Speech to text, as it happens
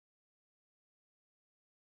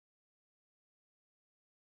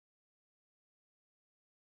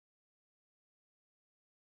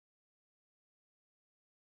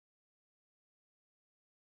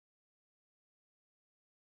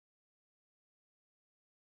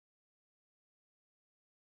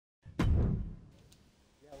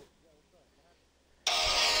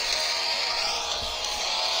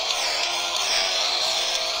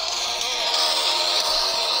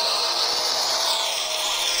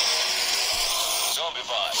zombie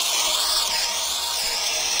vibe.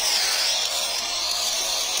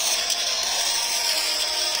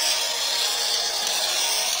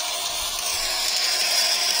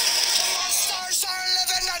 Monsters are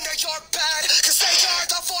living under your bed, 'cause they are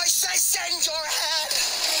the voices in your head.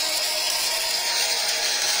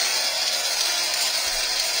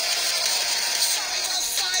 Some will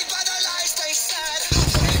fight by the lies they said.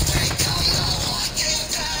 We've become the walking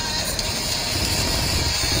dead.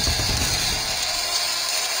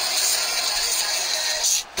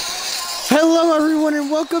 Hello everyone and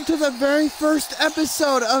welcome to the very first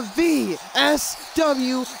episode of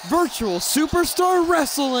VSW Virtual Superstar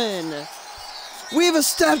Wrestling. We have a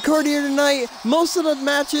stat card here tonight. Most of the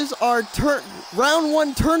matches are round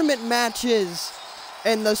one tournament matches,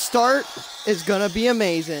 and the start is gonna be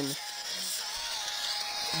amazing.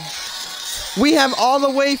 We have all the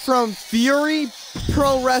way from Fury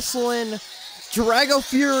Pro Wrestling, Drago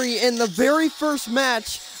Fury in the very first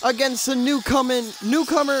match against the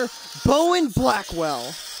newcomer Bowen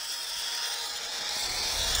Blackwell.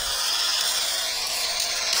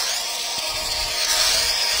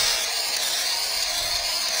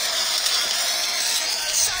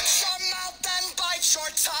 Shut your mouth and bite your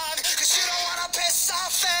tongue, 'cause you don't wanna piss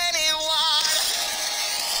off anyone.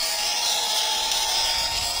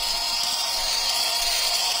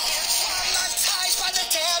 You're traumatized by the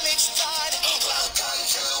damage done. Welcome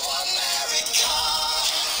to America.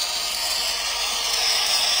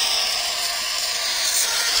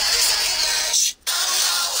 Everybody's like a match. Oh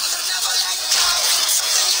no, they'll never let go.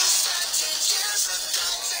 Something you said 10 years ago.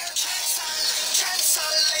 They're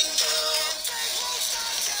canceling you. They won't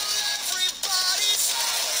stop till everybody's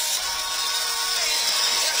satisfied.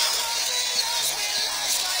 They're holding us with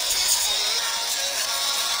lies like it's from mountain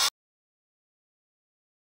high.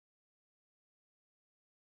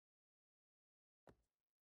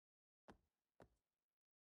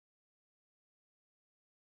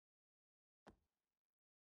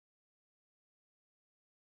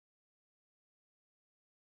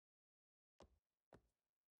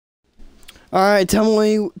 Alright, tell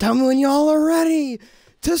me when y'all are ready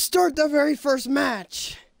to start the very first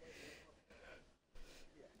match.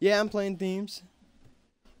 Yeah, I'm playing themes.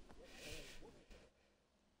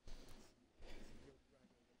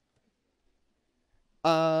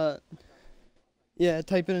 Yeah,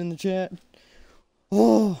 type it in the chat.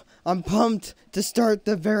 Oh, I'm pumped to start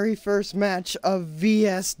the very first match of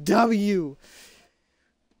VSW.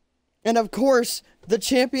 And of course, the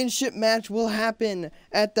championship match will happen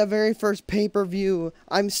at the very first pay-per-view.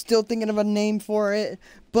 I'm still thinking of a name for it,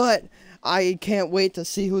 but I can't wait to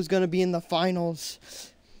see who's going to be in the finals.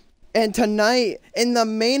 And tonight, in the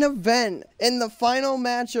main event, in the final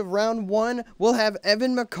match of round one, we'll have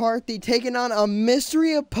Evan McCarthy taking on a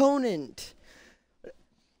mystery opponent.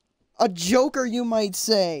 A joker, you might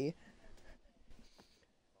say.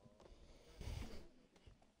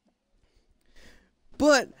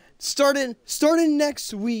 But starting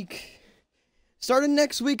next week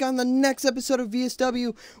on the next episode of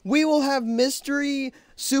VSW, we will have mystery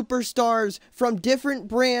superstars from different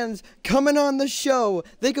brands coming on the show.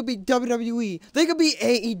 They could be WWE, they could be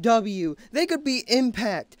AEW, they could be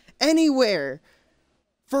Impact, anywhere,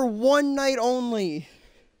 for one night only,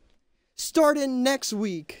 starting next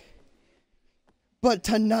week. But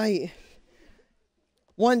tonight,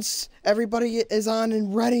 once everybody is on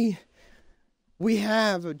and ready, we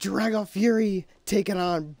have Drago Fury taking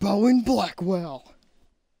on Bowen Blackwell.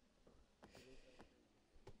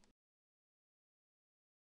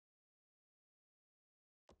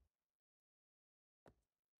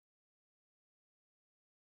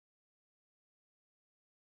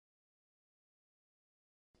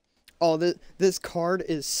 Oh, this card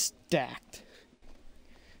is stacked.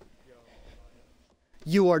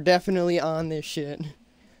 You are definitely on this shit.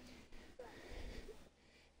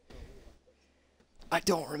 I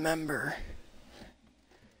don't remember.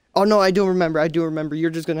 Oh no, I do remember. You're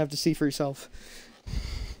just gonna have to see for yourself.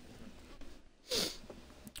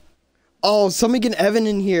 Oh, somebody get Evan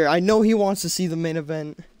in here. I know he wants to see the main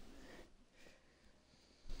event.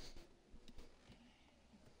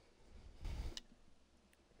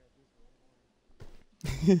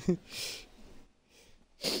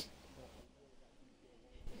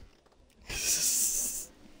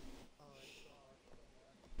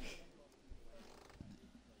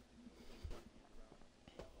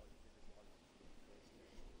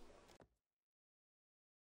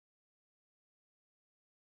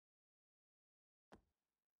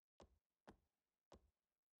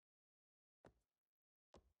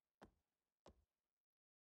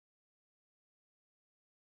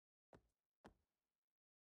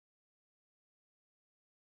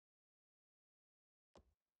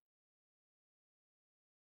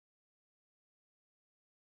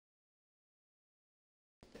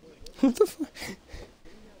 What the fuck?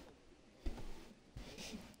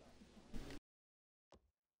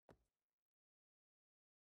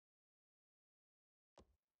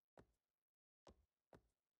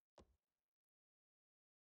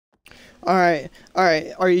 Alright,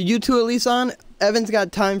 alright. Are you two at least on? Evan's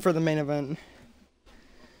got time for the main event.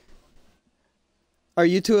 Are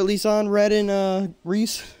you two at least on, Red and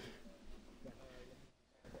Reese?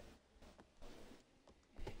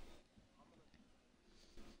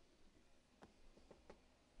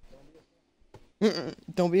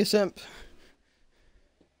 Don't be a simp.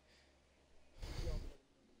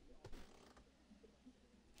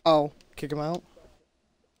 Oh, kick him out.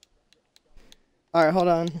 All right, hold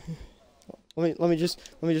on. Let me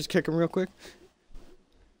just kick him real quick.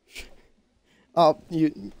 Oh,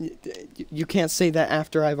 you can't say that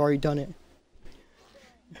after I've already done it.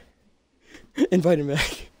 Invite him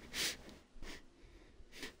back.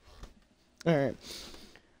 All right.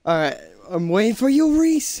 All right. I'm waiting for you,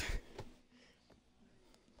 Reese.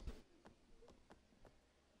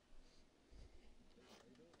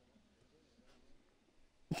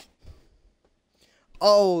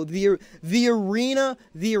 Oh, the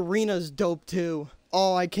arena's dope too.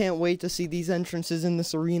 Oh, I can't wait to see these entrances in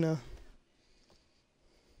this arena.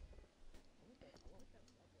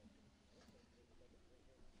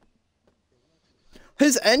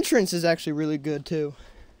 His entrance is actually really good too.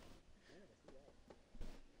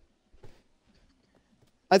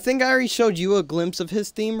 I think I already showed you a glimpse of his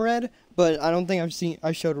theme, Red, but I don't think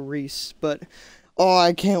I showed Reese, but oh,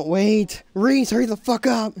 I can't wait. Reese, hurry the fuck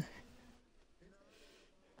up.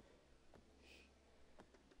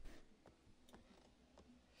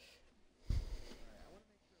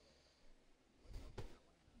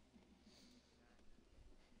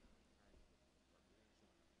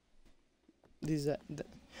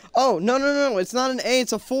 Oh, no, it's not an A,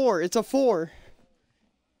 it's a 4. It's a 4.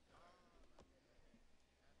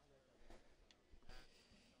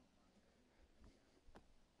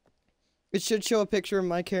 It should show a picture of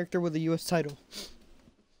my character with a US title.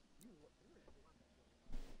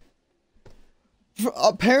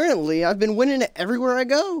 Apparently, I've been winning it everywhere I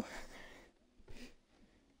go.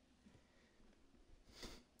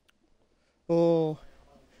 Oh,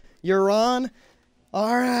 you're on?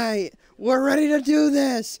 Alright, we're ready to do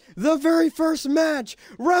this! The very first match!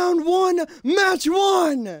 Round 1, match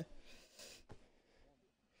 1!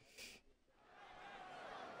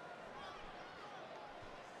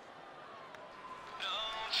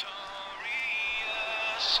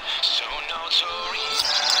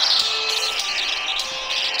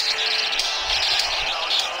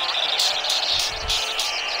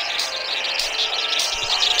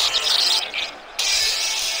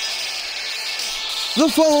 The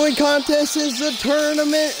following contest is the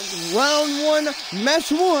tournament round 1, match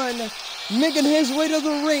 1. Making his way to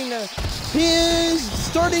the ring, he is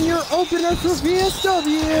starting your opener for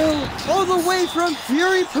VSW, all the way from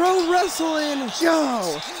Fury Pro Wrestling,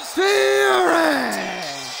 Joe Fury!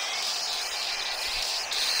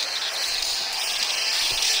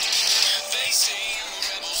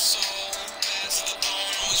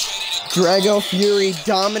 Drago Fury,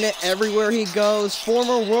 dominant everywhere he goes,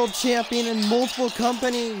 former world champion in multiple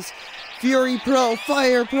companies, Fury Pro,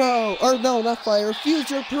 Fire Pro, or no, not Fire,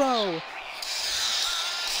 Future Pro.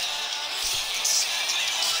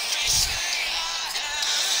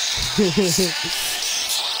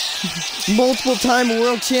 Multiple time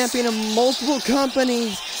world champion in multiple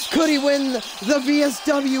companies. Could he win the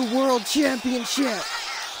VSW World Championship?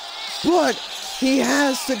 But he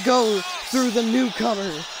has to go through the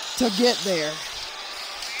newcomer to get there,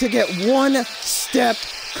 to get one step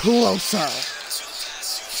closer.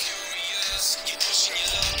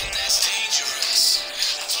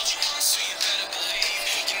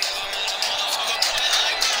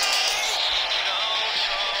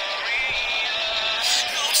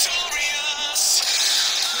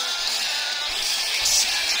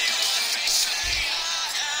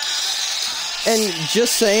 And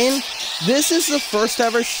just saying, this is the first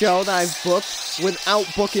ever show that I've booked without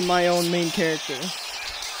booking my own main character.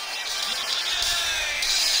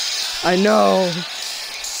 I know.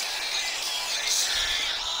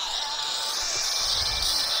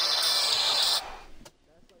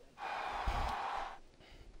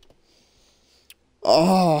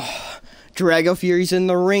 Oh, Drago Fury's in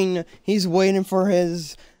the ring. He's waiting for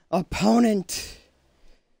his opponent.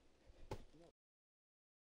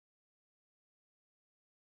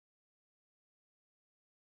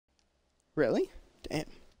 Really? Damn.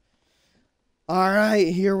 Alright,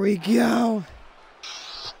 here we go.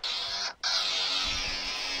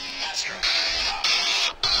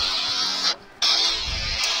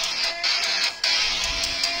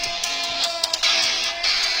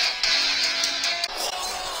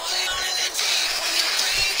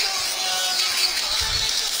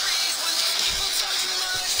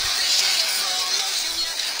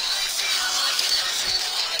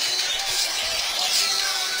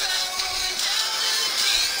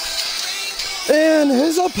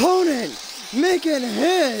 opponent, making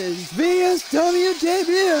his VSW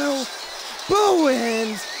debut,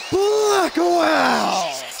 Bowens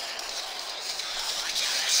Blackwell.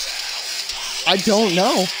 I don't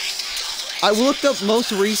know. I looked up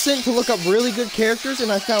most recent to look up really good characters,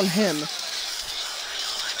 and I found him.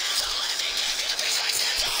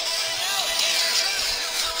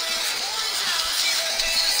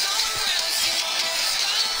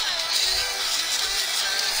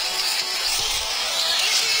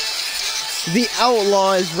 The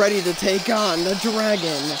Outlaw is ready to take on the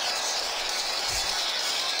Dragon.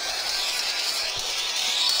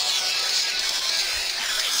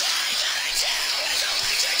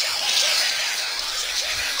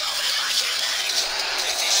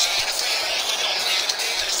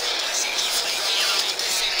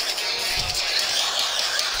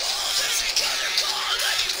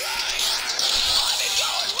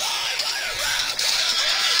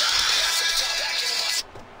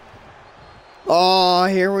 Oh,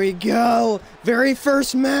 here we go. Very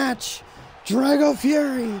first match. Drago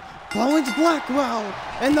Fury, Bowens Blackwell,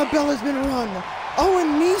 and the bell has been rung. Oh,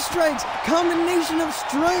 and knee strikes. Combination of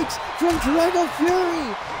strikes from Drago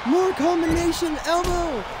Fury. More combination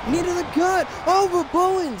elbow. Knee to the gut. Oh, but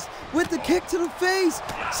Bowens with the kick to the face.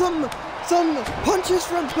 Some punches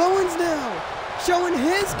from Bowens now. Showing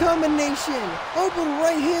his combination. Oh, but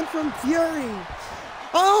right hand from Fury.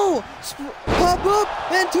 Oh, pop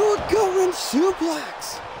up into a gut-wrench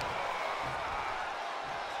suplex.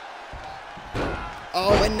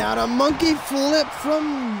 Oh, and now a monkey flip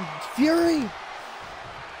from Fury.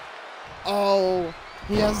 Oh,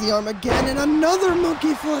 he has the arm again and another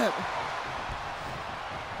monkey flip.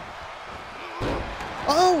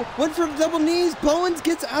 Oh, went for the double knees. Bowens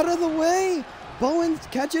gets out of the way. Bowens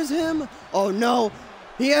catches him. Oh no.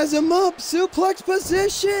 He has him up, suplex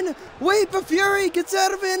position. Wait, but Fury gets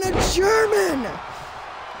out of it in a German.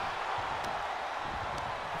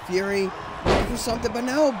 Fury looking for something, but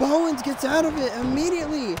now Bowens gets out of it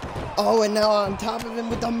immediately. Oh, and now on top of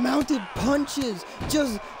him with the mounted punches,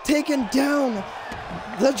 just taking down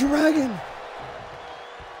the Dragon.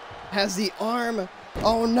 Has the arm,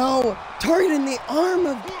 oh no, targeting the arm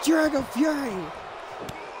of Drago Fury.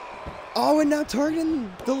 Oh, and now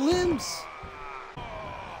targeting the limbs.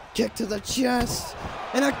 Kick to the chest,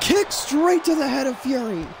 and a kick straight to the head of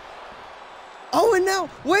Fury. Oh, and now,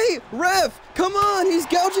 wait, ref, come on, he's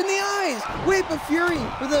gouging the eyes. Wait, but Fury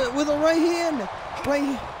with a right hand,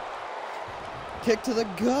 kick to the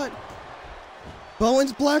gut.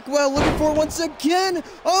 Bowens Blackwell looking for it once again.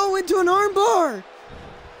 Oh, into an armbar.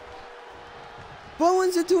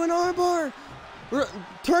 Bowens into an armbar,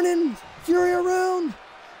 turning Fury around,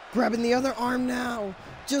 grabbing the other arm now.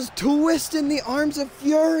 Just twisting the arms of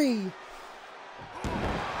Fury.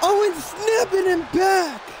 Oh, and snapping him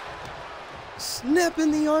back.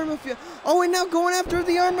 Snapping the arm of Fury. Oh, and now going after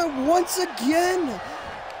the arm once again.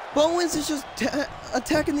 Bowens is just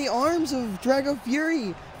attacking the arms of Drago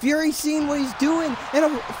Fury. Fury seeing what he's doing, and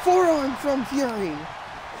a forearm from Fury.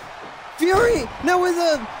 Fury now with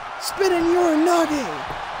a spinning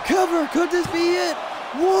Uranage. Cover, could this be it?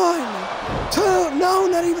 1, 2, no,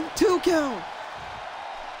 not even 2 count.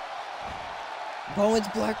 Bowens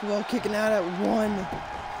Blackwell kicking out at 1.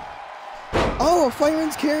 Oh, a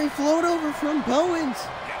fireman's carry float over from Bowens.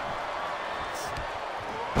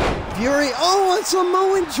 Fury, oh, a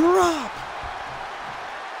Samoan drop.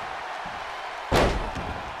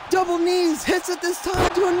 Double knees, hits it this time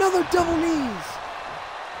to another double knees.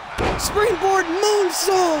 Springboard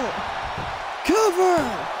moonsault. Cover.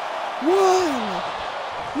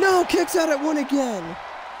 1. No, kicks out at 1 again.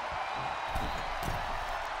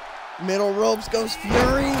 Middle ropes goes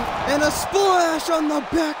Fury, and a splash on the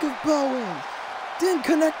back of Bowens. Didn't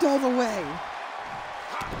connect all the way.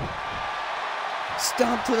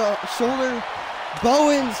 Stomp to the shoulder.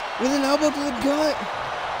 Bowens with an elbow to the gut.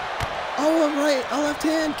 Oh, a left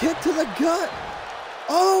hand kick to the gut.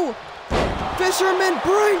 Oh, Fisherman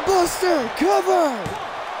Brainbuster, cover.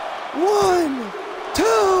 1,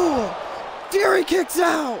 2, Fury kicks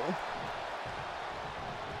out.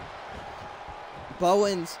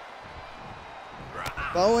 Bowens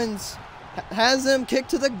has him, kick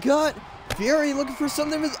to the gut. Fury looking for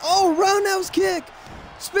something. Oh, roundhouse kick.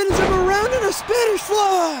 Spins him around in a Spanish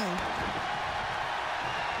fly.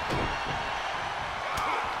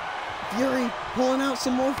 Fury pulling out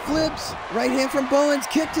some more flips. Right hand from Bowens,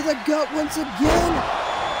 kick to the gut once again.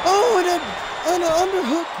 Oh, and an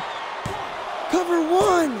underhook. Cover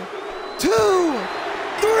 1, 2,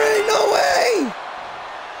 3, no way.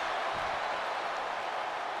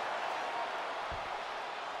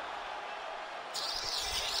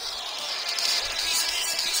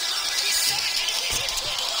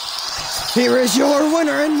 Here is your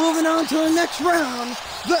winner and moving on to the next round,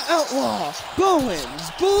 the Outlaw Bowens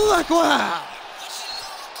Blackwell.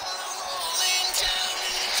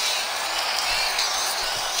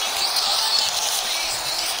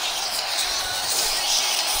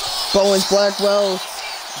 Bowens Blackwell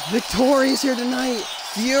victorious here tonight.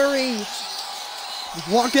 Fury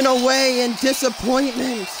walking away in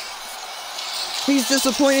disappointment. He's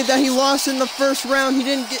disappointed that he lost in the first round.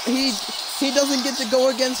 He doesn't get to go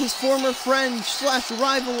against his former friend /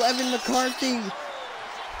 rival Evan McCarthy.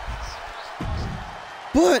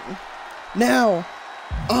 But now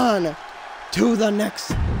on to the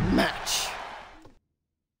next match.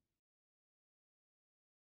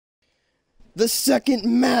 The second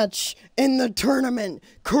match in the tournament,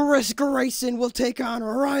 Chris Grayson will take on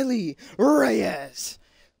Riley Reyes.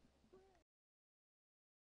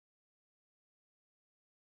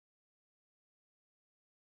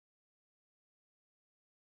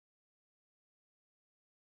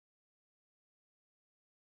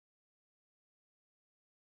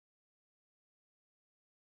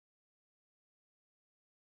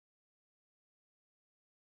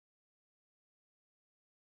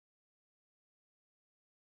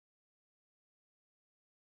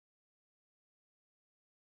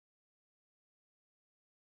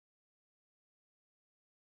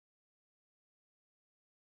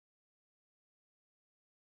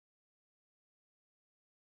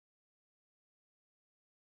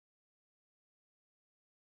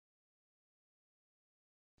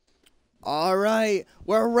 All right,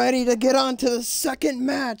 we're ready to get on to the second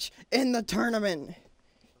match in the tournament.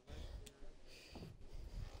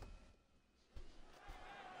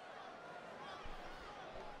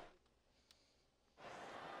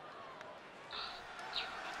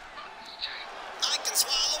 I can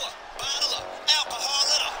swallow a bottle of alcohol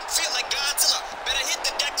in her. Feel like Godzilla. Better hit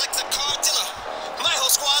the deck like the cartilla. My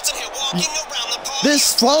whole squad's in here walking around the party.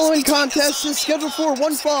 This following contest is scheduled for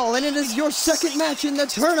one fall, and it is your second match in the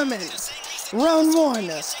tournament. Round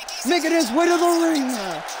one, making his way to the ring,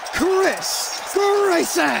 Chris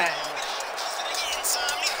Grayson.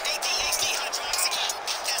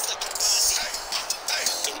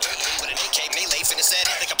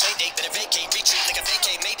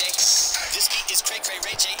 This beat is cray cray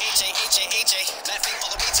ray H-A-H-A-H-A. Laughing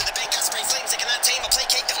all the way to the bank. I spray flames. I cannot tame or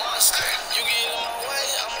placate the monster. You get in my way,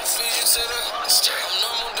 I'ma feed you to the monster. I'm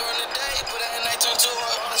normal during the day, but at night turn to a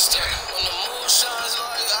monster. When the moon shines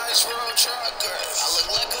like ice road truckers, I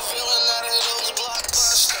look like a villain out of those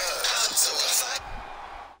blockbusters.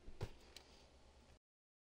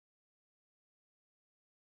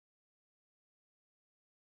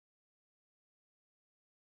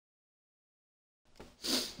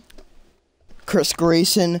 Chris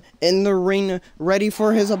Grayson in the ring, ready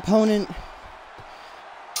for his opponent.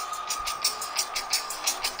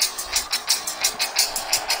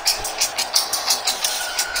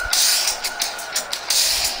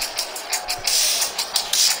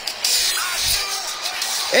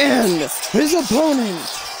 And his opponent,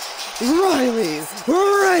 Riley Reyes.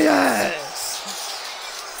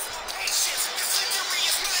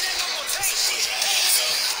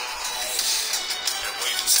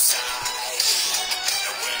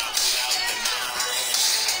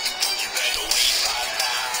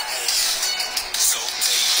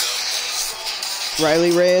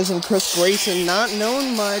 Riley Reyes and Chris Grayson, not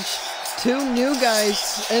known much. Two new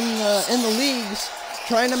guys in the leagues,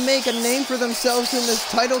 trying to make a name for themselves in this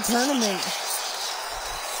title tournament.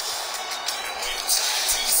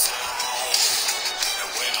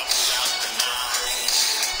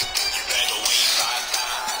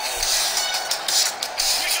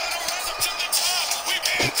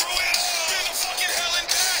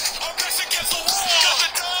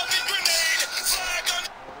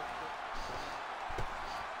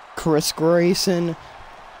 Chris Grayson,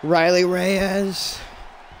 Riley Reyes,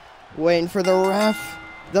 waiting for the ref.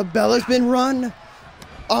 The bell has been run.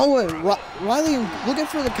 Oh, and Riley looking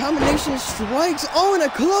for the combination of strikes. Oh, and a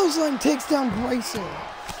clothesline takes down Grayson.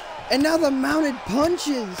 And now the mounted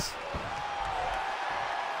punches.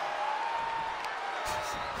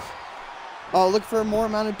 Oh, look for more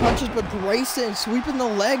mounted punches, but Grayson sweeping the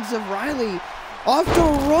legs of Riley. Off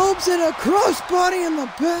the ropes and a crossbody in the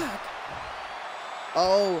back.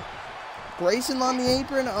 Oh, Grayson on the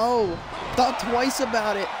apron. Oh, thought twice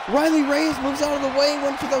about it. Riley Reyes moves out of the way,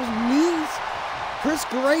 went for those knees. Chris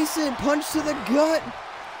Grayson, punch to the gut.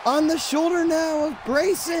 On the shoulder now of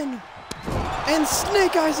Grayson. And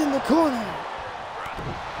Snake Eyes in the corner.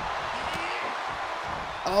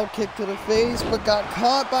 Oh, kick to the face, but got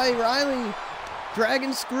caught by Riley.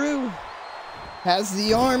 Dragon screw. Has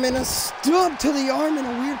the arm and a stub to the arm in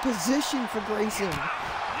a weird position for Grayson.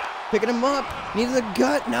 Picking him up. Knee to the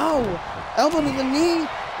gut. No. Elbow to the knee.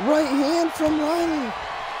 Right hand from Riley.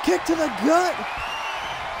 Kick to the gut.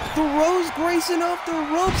 Throws Grayson off the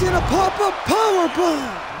ropes and a pop-up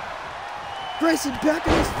powerbomb. Grayson back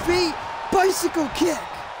on his feet. Bicycle kick.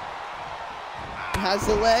 Has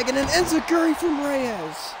the leg and an enziguri from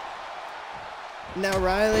Reyes. Now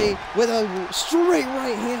Riley with a straight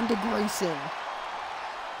right hand to Grayson.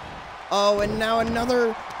 Oh, and now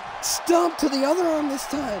another stomp to the other arm this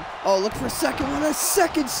time. Oh, look for a second one. A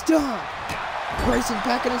second stomp. Grayson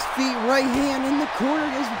back on his feet. Right hand in the corner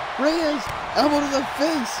is Reyes. Elbow to the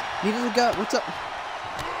face. Knee to the gut. What's up?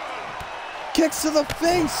 Kicks to the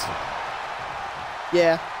face.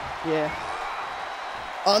 Yeah.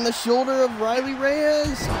 On the shoulder of Riley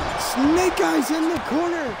Reyes. Snake eyes in the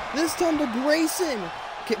corner. This time to Grayson.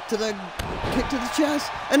 Kick to the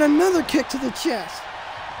chest. And another kick to the chest.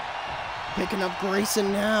 Picking up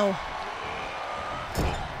Grayson now.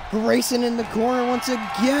 Grayson in the corner once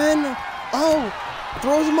again. Oh,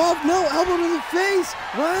 throws him off. No, elbow to the face.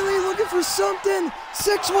 Riley looking for something.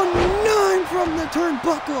 619 from the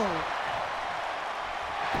turnbuckle.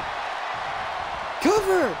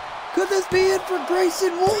 Cover. Could this be it for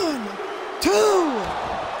Grayson? 1, 2.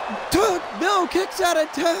 No, kicks out of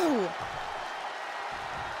 2.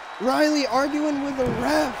 Riley arguing with the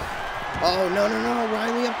ref. Oh, no.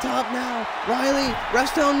 Riley up top now. Riley,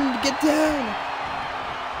 ref's telling him to get down.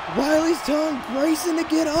 Riley's telling Grayson to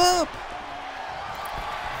get up.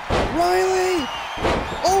 Riley.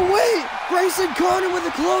 Oh, wait. Grayson caught him with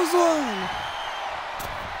a clothesline.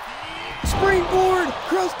 Springboard.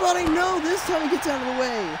 Crossbody. No, this time he gets out of the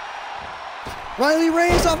way. Riley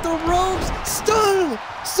Reyes off the ropes. Stunner.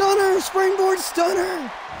 Springboard stunner.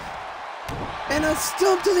 And a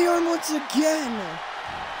stump to the arm once again.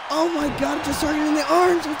 Oh my God, just started in the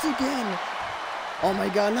arms once again. Oh my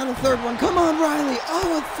God, not a third one. Come on, Riley.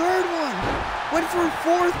 Oh, a third one. Went for a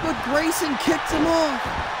fourth, but Grayson kicked him off.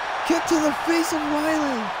 Kick to the face of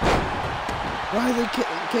Riley. Riley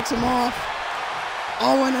kicks him off.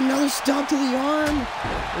 Oh, and another stomp to the arm.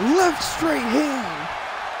 Left straight hand.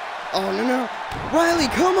 Oh, no. Riley,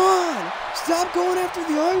 come on. Stop going after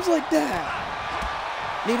the arms like that.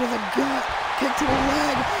 Knee to the gut. Kick to the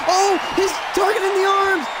leg. Oh, he's targeting the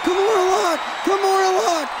arms. Kimura lock.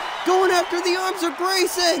 Going after the arms of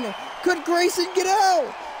Grayson. Could Grayson get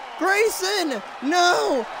out? Grayson.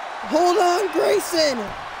 No. Hold on, Grayson.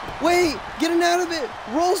 Wait, getting out of it.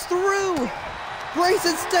 Rolls through.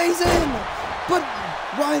 Grayson stays in. But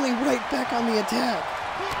Riley right back on the attack.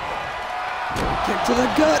 Kick to the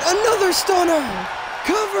gut. Another stunner.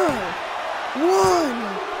 Cover.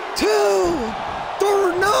 1, 2.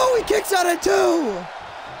 Third. No, he kicks out at 2.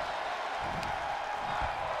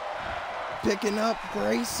 Picking up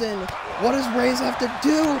Grayson. What does Reyes have to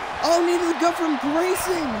do? Oh, knee to the gut from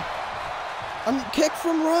Grayson. Kick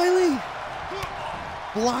from Riley.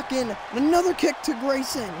 Blocking. Another kick to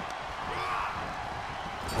Grayson.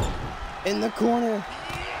 In the corner.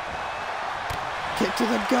 Kick to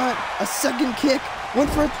the gut. A second kick.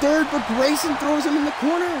 Went for a third, but Grayson throws him in the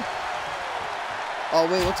corner. Oh,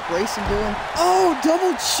 wait, what's Grayson doing? Oh,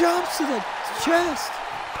 double chops to the chest.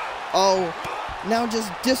 Oh, now just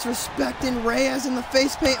disrespecting Reyes in the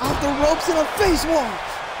face paint off the ropes in a face walk.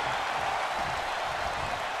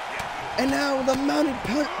 And now the mounted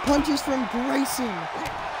punches from Grayson.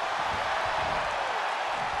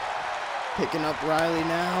 Picking up Riley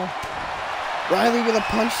now. Riley with a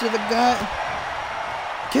punch to the gut.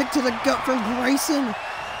 Kick to the gut from Grayson.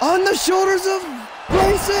 On the shoulders of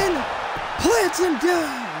Grayson. Plants him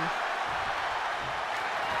down.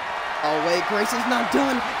 Oh wait, Grayson's not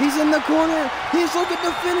done. He's in the corner. He's looking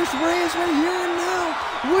to finish Reyes right here and now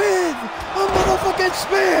with a motherfucking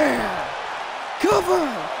spear. Cover.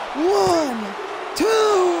 1,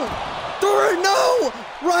 2, 3. No!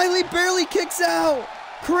 Riley barely kicks out.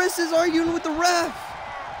 Chris is arguing with the ref.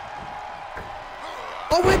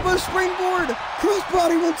 Oh wait, but a springboard.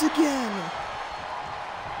 Crossbody once again.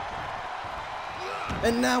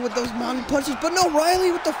 And now with those mounted punches, but no,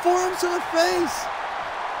 Riley with the forearms to the face.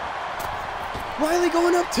 Riley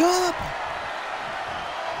going up top.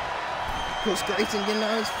 Chris Grayson getting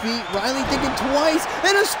on his feet. Riley thinking twice,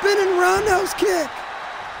 and a spinning roundhouse kick.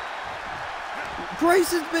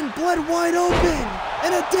 Grayson's been bled wide open,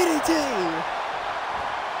 and a DDT.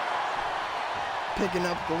 Picking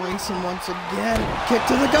up Grayson once again. Kick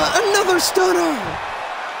to the gut, another stunner.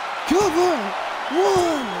 Cover.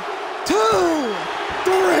 1, 2,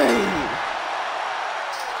 3.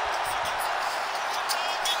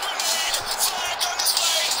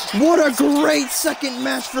 What a great second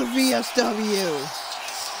match for VSW.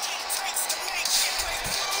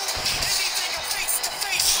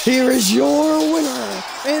 Here is your winner,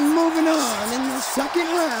 and moving on in the second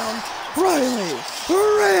round, Riley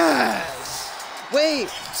Reyes. Wait,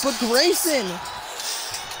 but Grayson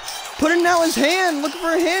putting out his hand, looking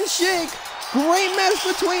for a handshake. Great match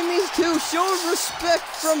between these two. Shows respect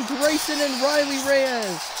from Grayson and Riley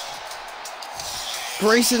Reyes.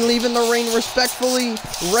 Grayson leaving the ring respectfully.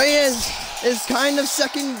 Reyes is kind of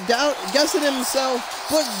second guessing himself,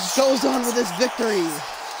 but goes on with his victory.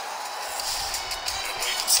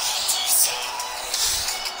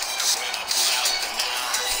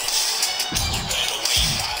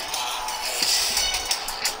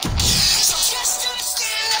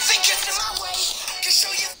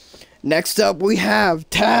 Next up, we have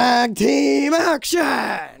tag team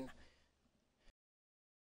action.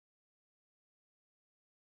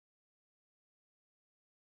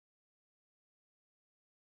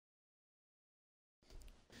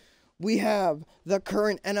 We have the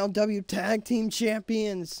current NLW tag team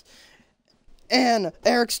champions, and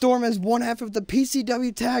Eric Storm as one half of the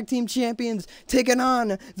PCW tag team champions, taking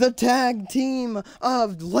on the tag team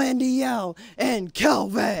of Landiel and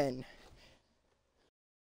Kelvin.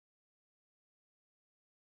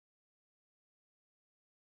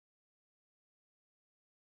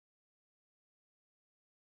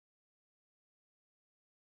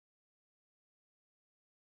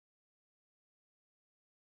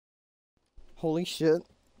 Holy shit,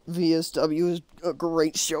 VSW is a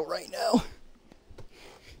great show right now.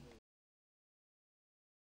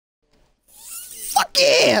 Fuck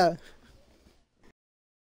yeah!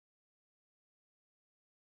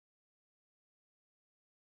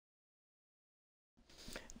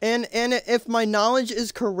 And if my knowledge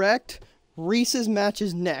is correct, Reese's match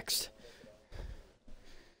is next.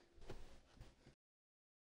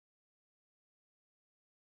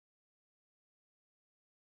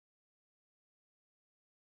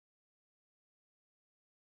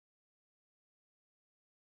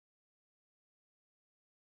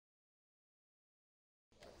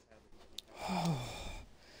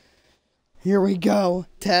 Here we go.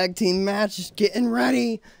 Tag team match, getting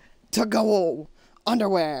ready to go.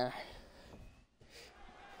 Underwear.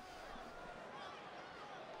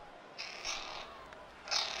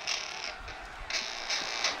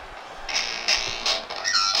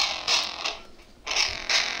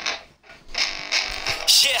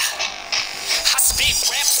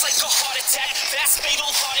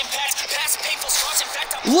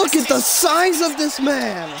 Look at the size of this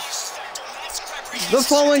man. The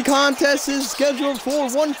following contest is scheduled for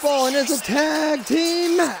one fall and is a tag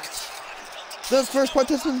team match. The first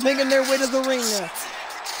participants making their way to the ring.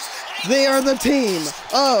 They are the team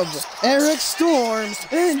of Eric Storm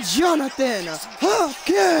and Jonathan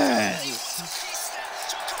Hopkins.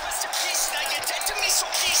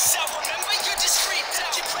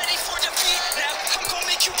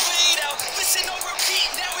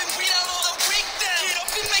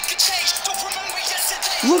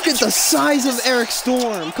 Look at the size of Eric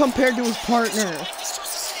Storm compared to his partner.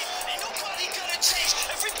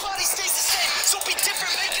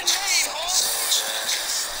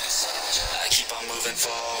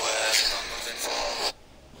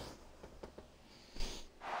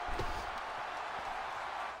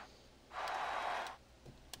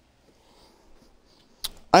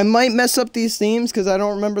 I might mess up these themes because I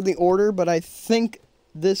don't remember the order, but I think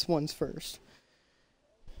this one's first.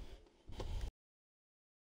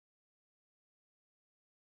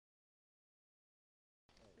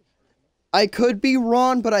 I could be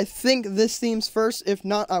wrong, but I think this theme's first. If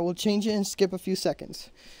not, I will change it and skip a few seconds.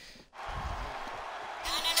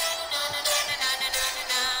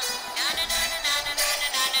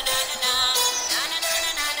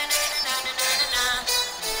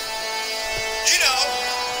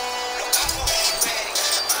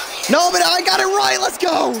 No, but I got it right. Let's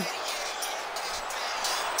go.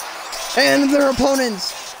 And their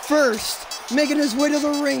opponents, first, making his way to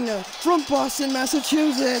the ring from Boston,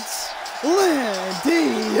 Massachusetts,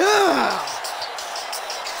 Landiel.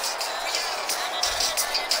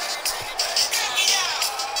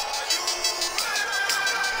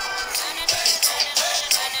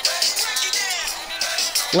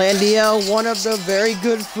 Landiel, one of the very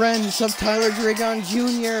good friends of Tyler Dragon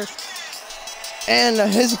Jr. and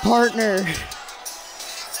his partner.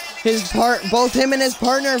 Both him and his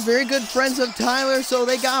partner are very good friends of Tyler, so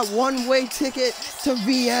they got one-way ticket to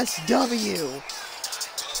VSW.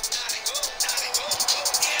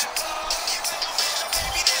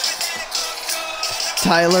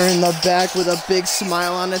 Tyler in the back with a big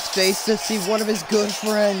smile on his face to see one of his good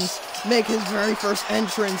friends make his very first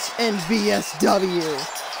entrance in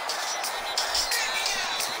VSW.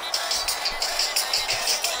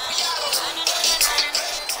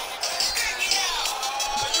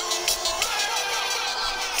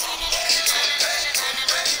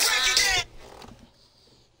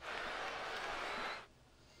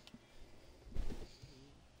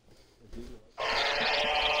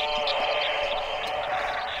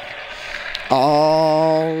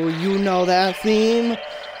 Oh, you know that theme? 2,000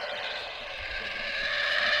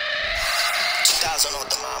 on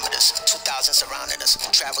thermometers, 2,000 surrounding us.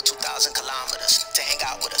 Travel 2,000 kilometers to hang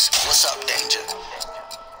out with us. What's up, danger?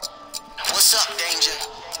 What's up, danger?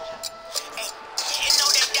 Hey, you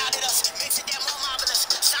know they doubted us. Makes it that more marvelous.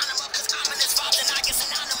 Sign them up, cause ominous vibes and I get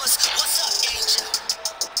synonymous. What's up, danger?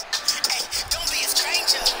 Hey, don't be a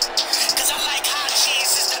stranger. Cause I like hot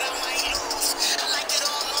chances that I might lose. I like it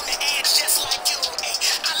all on the edge, just like you. Hey,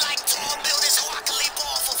 I like tall buildings so I can leap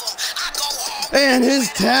off of them. I go hard. And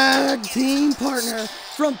his tag team partner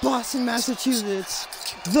from Boston, Massachusetts,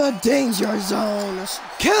 the Danger Zone,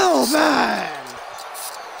 Kelvin!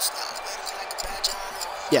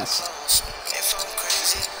 Yes.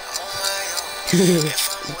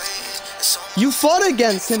 You fought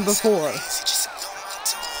against him before.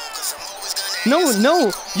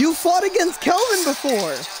 No, you fought against Kelvin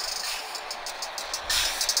before.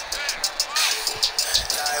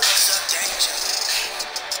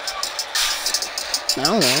 I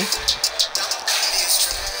don't know.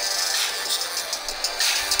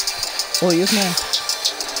 Well, use mine.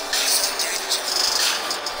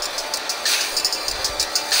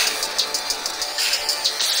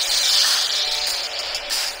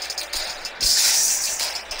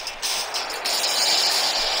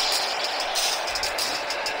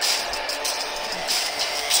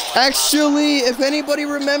 Actually, if anybody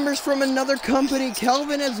remembers from another company,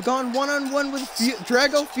 Kelvin has gone one-on-one with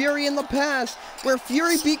Drago Fury in the past, where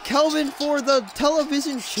Fury beat Kelvin for the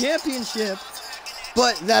television championship.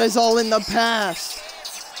 But that is all in the past.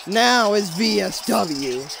 Now is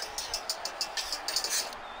VSW.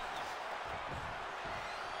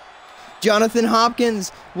 Jonathan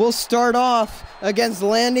Hopkins will start off against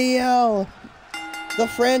Landiel, the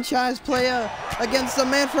franchise player, against the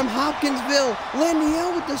man from Hopkinsville.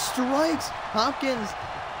 Landiel with the strikes. Hopkins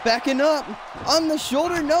backing up on the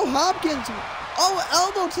shoulder. No, Hopkins. Oh,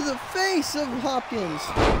 elbow to the face of Hopkins.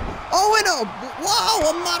 Oh, and a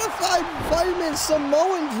modified fireman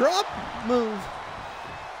Samoan drop move.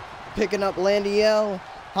 Picking up Landiel.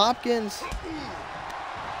 Hopkins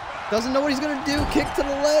doesn't know what he's gonna do. Kick to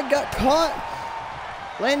the leg, got caught.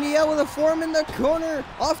 Landiel with a form in the corner,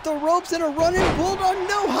 off the ropes and a running bulldog.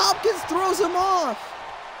 No, Hopkins throws him off.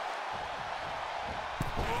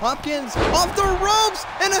 Hopkins off the ropes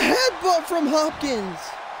and a headbutt from Hopkins.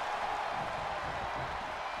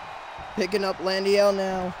 Picking up Landiel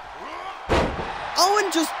now. Oh,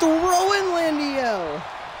 and just throwing Landiel.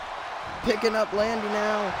 Picking up Landy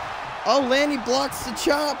now. Oh, Landy blocks the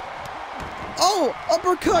chop. Oh,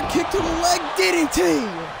 uppercut, kick to the leg,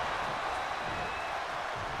 DDT.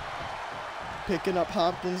 Picking up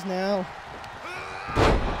Hopkins now.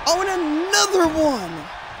 Oh, and another one.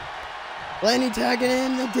 Landy tagging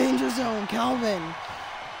in the danger zone, Calvin.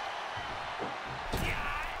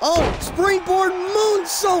 Oh, springboard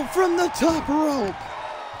moonsault from the top rope.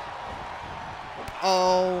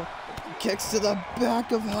 Oh, kicks to the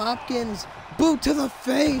back of Hopkins. Boot to the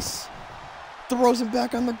face. Throws him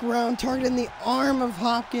back on the ground, targeting the arm of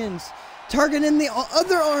Hopkins. Targeting the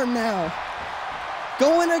other arm now.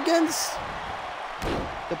 Going against...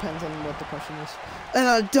 Depends on what the question is. And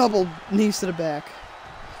a double knees to the back.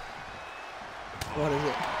 What is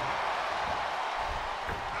it?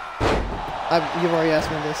 You've already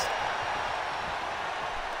asked me this.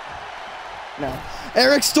 No.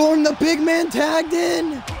 Eric Storm, the big man, tagged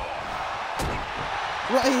in.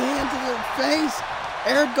 Right hand to the face.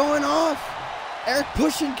 Eric going off. Eric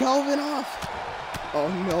pushing Kelvin off. Oh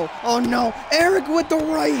no. Oh no. Eric with the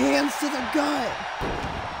right hands to the gut.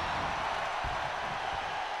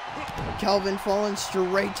 Kelvin falling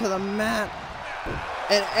straight to the mat.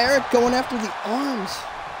 And Eric going after the arms.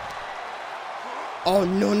 Oh,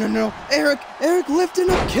 no. Eric lifting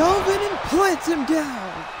up Kelvin and plants him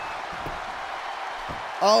down.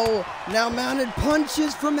 Oh, now mounted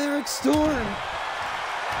punches from Eric Storm.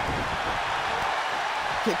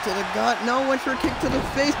 Kick to the gut. No, went for a kick to the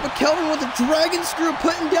face, but Kelvin with a dragon screw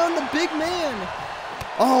putting down the big man.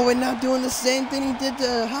 Oh, and now doing the same thing he did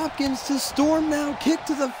to Hopkins to Storm now. Kick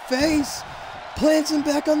to the face. Plants him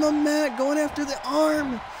back on the mat, going after the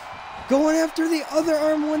arm. Going after the other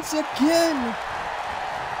arm once again.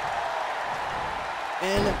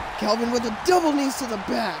 And Kelvin with a double knees to the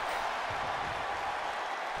back.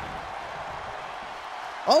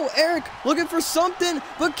 Oh, Eric looking for something,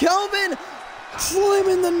 but Kelvin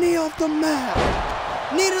slamming the knee off the mat.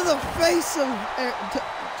 Knee to the face of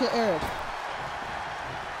to Eric.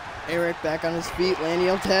 Eric back on his feet.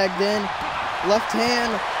 Landiel tagged in. Left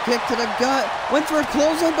hand, kick to the gut. Went for a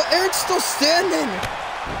clothesline, but Eric's still standing.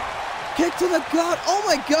 Kick to the gut. Oh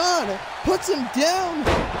my God. Puts him down.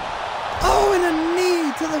 Oh,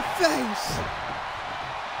 the face.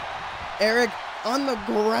 Eric on the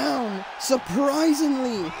ground,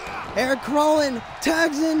 surprisingly. Eric crawling,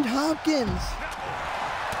 tags in Hopkins.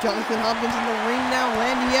 Jonathan Hopkins in the ring now.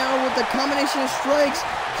 Landy out with the combination of strikes.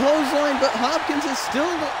 Clothesline, but Hopkins is still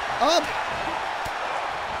up.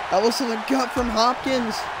 Elbows to the gut from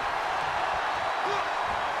Hopkins.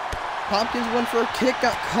 Hopkins went for a kick,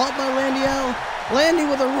 got caught by Landy out. Landy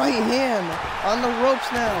with a right hand on the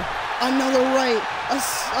ropes now. Another right,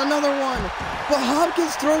 another one. But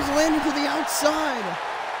Hopkins throws Landy to the outside.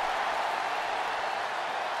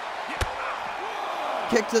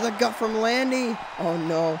 Kick to the gut from Landy. Oh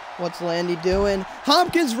no, what's Landy doing?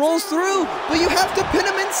 Hopkins rolls through, but you have to pin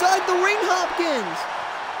him inside the ring, Hopkins.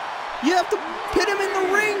 You have to pin him in the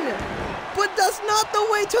ring. But that's not the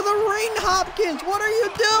way to the ring, Hopkins. What are you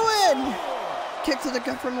doing? Kick to the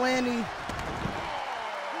gut from Landy.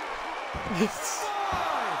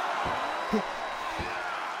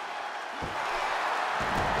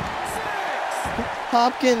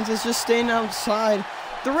 Hopkins is just staying outside.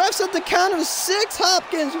 The ref's at the count of 6,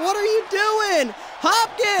 Hopkins. What are you doing?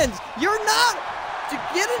 Hopkins, you're not to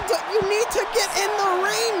get into. You need to get in the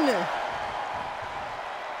ring.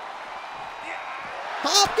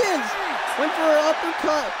 Hopkins went for an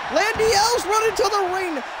uppercut. Landy L's running to the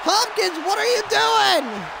ring. Hopkins, what are you doing?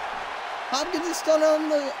 Hopkins is still on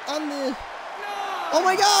the. Oh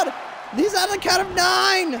my God! He's at the count of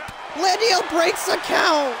 9. Landy L breaks the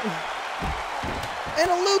count. And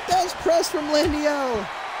a Luthez press from Landy L.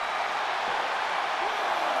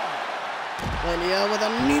 Landy L with a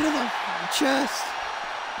knee to the chest.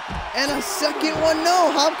 And a second one. No,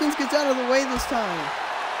 Hopkins gets out of the way this time.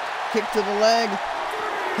 Kick to the leg.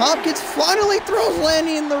 Hopkins finally throws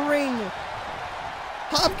Landy in the ring.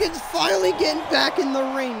 Hopkins finally getting back in the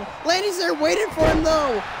ring. Landy's there waiting for him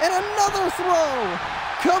though. And another throw.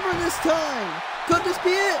 Cover this time. Could this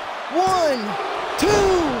be it? 1,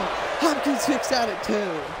 2. Hopkins kicks out at 2.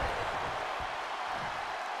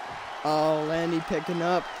 Oh, Landy picking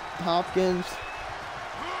up. Hopkins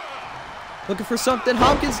looking for something.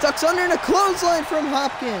 Hopkins ducks under and a clothesline from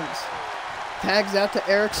Hopkins. Tags out to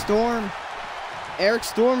Eric Storm. Eric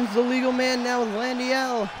Storm's the legal man now with Landy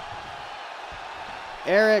L.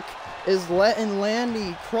 Eric is letting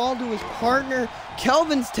Landy crawl to his partner.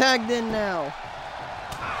 Kelvin's tagged in now.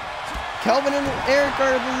 Kelvin and Eric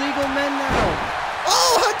are the legal men now.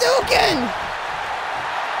 Oh, Hadouken!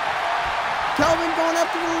 Kelvin going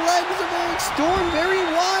after the legs of Eric Storm. Very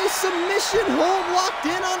wise submission hold locked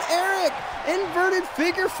in on Eric. Inverted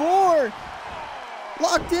figure 4.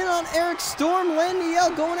 Locked in on Eric Storm. Landy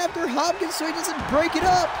L going after Hopkins so he doesn't break it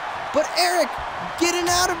up. But Eric getting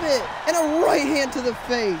out of it. And a right hand to the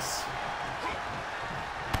face.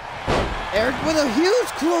 Eric with a huge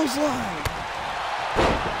clothesline.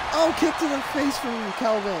 Oh, kick to the face from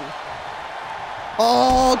Kelvin.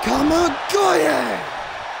 Oh, Kamagoye!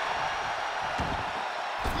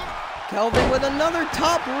 Kelvin with another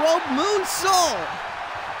top rope moonsault.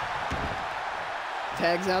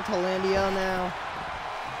 Tags out to Landy L now.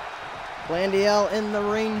 Landy L in the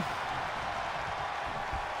ring.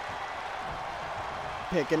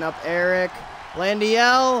 Picking up Eric. Landy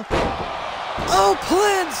L. Oh,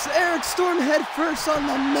 plants Eric Storm head first on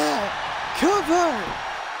the mat. Cover.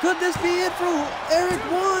 Could this be it for Eric?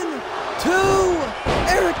 1, 2.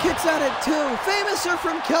 Eric kicks out at 2. Famouser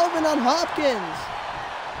from Kelvin on Hopkins.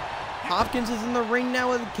 Hopkins is in the ring now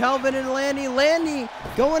with Kelvin and Landy. Landy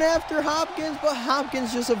going after Hopkins, but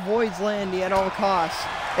Hopkins just avoids Landy at all costs.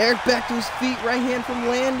 Eric back to his feet, right hand from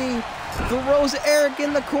Landy. Throws Eric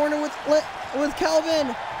in the corner with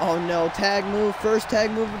Kelvin. Oh no, tag move, first tag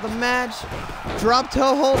move of the match. Drop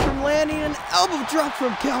toe hold from Landy and an elbow drop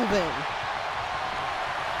from Kelvin.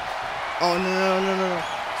 Oh no.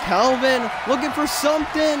 Kelvin looking for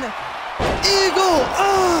something. Eagle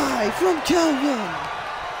Eye from Kelvin.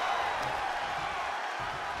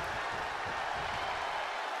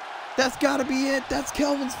 That's gotta be it. That's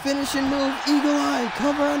Kelvin's finishing move. Eagle Eye,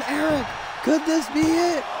 cover on Eric. Could this be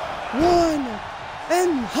it? 1,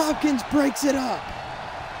 and Hopkins breaks it up.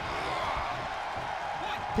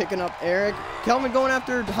 Picking up Eric. Kelvin going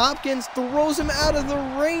after Hopkins, throws him out of the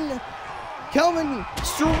ring. Kelvin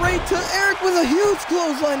straight to Eric with a huge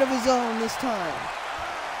clothesline of his own this time.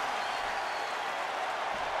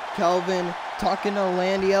 Kelvin talking to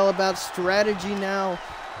Landy L about strategy now.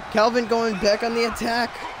 Kelvin going back on the attack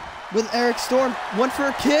with Eric Storm. Went for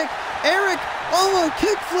a kick. Eric, oh, a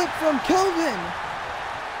kick flip from Kelvin.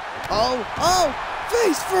 Oh,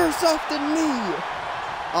 face first off the knee.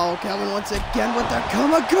 Oh, Kelvin once again with the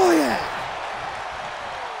Kamagoye.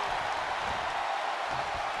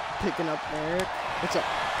 Picking up Eric. What's up?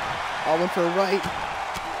 Oh, went for a right.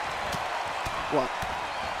 What?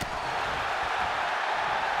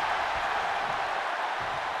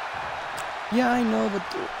 Yeah, I know, but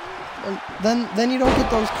then you don't get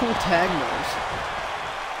those cool tag moves.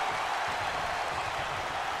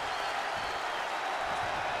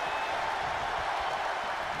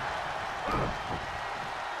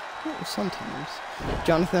 Sometimes.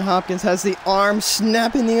 Jonathan Hopkins has the arm,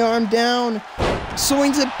 snapping the arm down,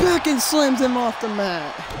 swings it back and slams him off the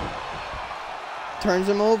mat. Turns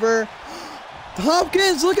him over.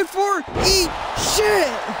 Hopkins looking for eat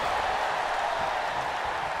shit.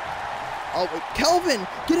 Oh, wait, Kelvin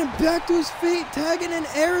getting back to his feet, tagging in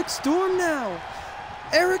Eric Storm now.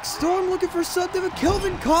 Eric Storm looking for something, but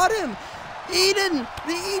Kelvin caught him. Eden,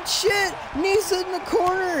 the eat shit. Nisa in the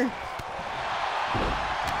corner.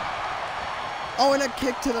 Oh, and a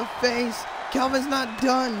kick to the face. Kelvin's not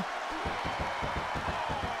done.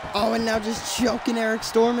 Oh, and now just choking Eric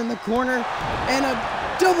Storm in the corner. And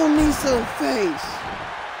a double knee to the face.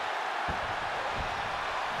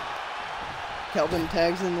 Kelvin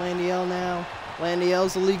tags in Landiel now.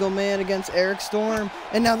 Landiel's the legal man against Eric Storm.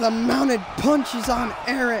 And now the mounted punch is on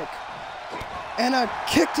Eric. And a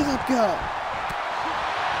kick to the gut.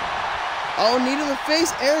 Oh, knee to the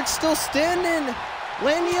face. Eric's still standing.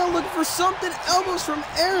 Landiel looking for something. Elbows from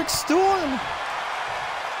Eric Storm.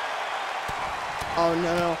 Oh,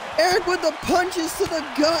 no. Eric with the punches to the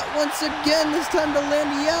gut once again. This time to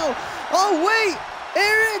Landiel. Oh, wait.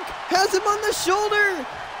 Eric has him on the shoulder.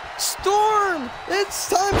 Storm. It's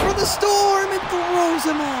time for the Storm. It throws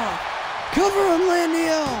him off. Cover on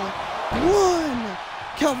Landiel. One.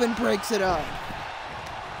 Kelvin breaks it up.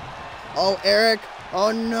 Oh, Eric.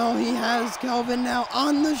 Oh, no. He has Kelvin now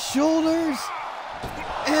on the shoulders.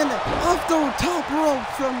 And off the top rope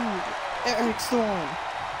from Eric Storm.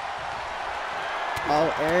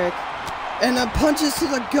 Oh, Eric. And the punches to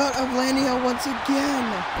the gut of Landiel once again.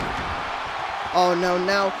 Oh, no.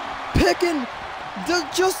 Now picking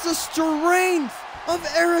just the strength of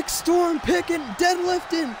Eric Storm. Picking,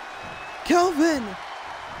 deadlifting Kelvin.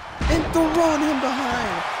 And throwing him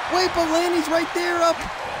behind. Wait, but Landy's right there up.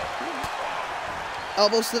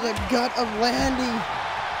 Elbows to the gut of Landy.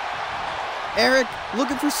 Eric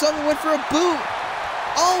looking for something, went for a boot.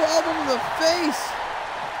 Oh, elbow to the face.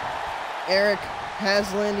 Eric has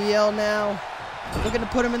Landiel now. Looking to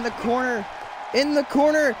put him in the corner. In the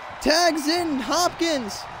corner. Tags in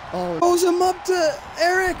Hopkins. Oh, throws him up to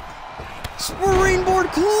Eric.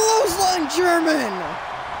 Springboard clothesline German.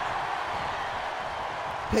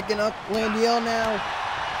 Picking up Landiel now.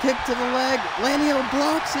 Kick to the leg. Landiel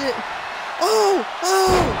blocks it. Oh,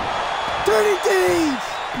 30 days.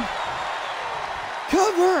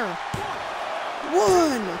 Cover.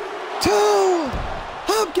 1, 2.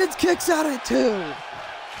 Hopkins kicks out at 2.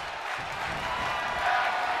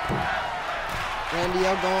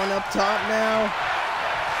 Landiel going up top now.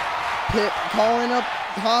 Calling up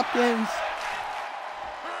Hopkins.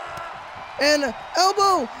 And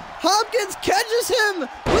elbow. Hopkins catches him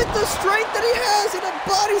with the strength that he has in a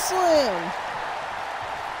body slam.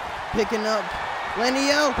 Picking up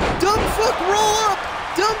Landiel. Dumb fuck roll up.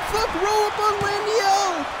 Dumb fuck roll up on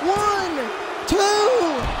Landiel. 1, 2,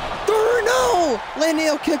 3. No!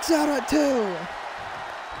 Landiel kicks out at 2.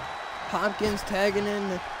 Hopkins tagging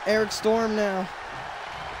in Eric Storm now.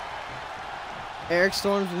 Eric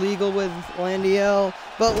Storm's legal with Landiel,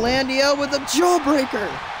 but Landiel with a jawbreaker.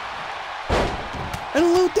 And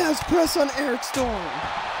Lutaz press on Eric Storm.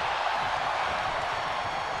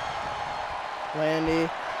 Landy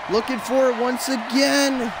looking for it once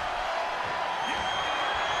again.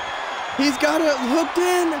 He's got it hooked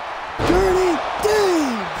in. Dirty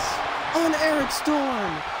Deeds on Eric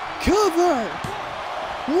Storm. Cover.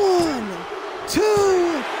 1,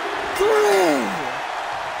 2, 3.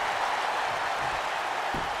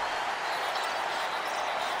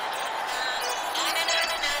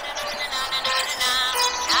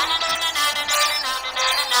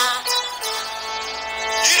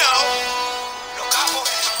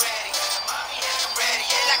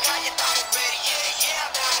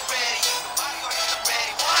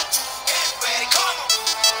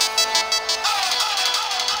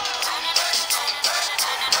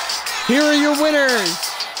 Here are your winners,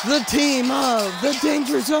 the team of the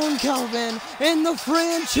Danger Zone Kelvin and the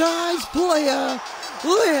franchise player,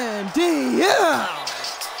 Landiel.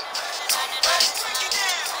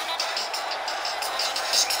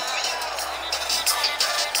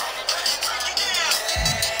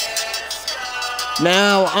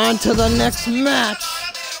 Now on to the next match.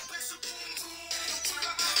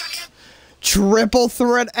 Triple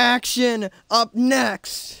threat action up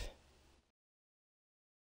next.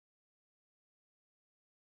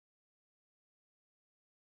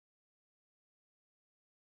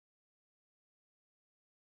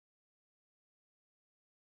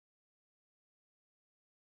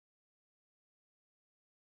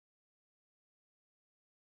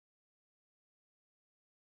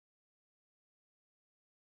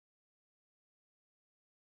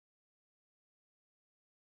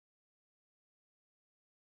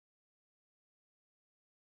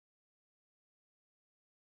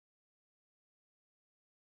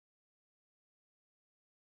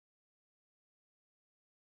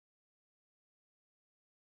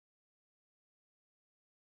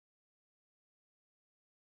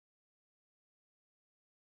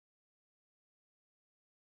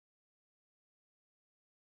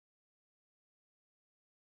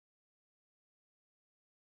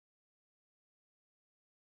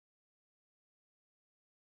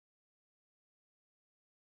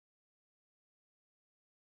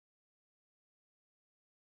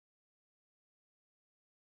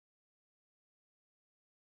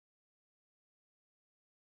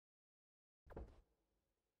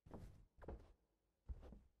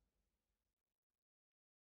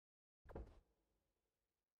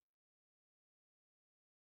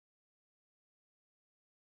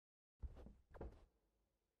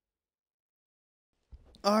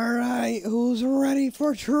 Alright, who's ready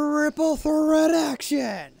for triple threat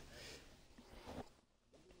action?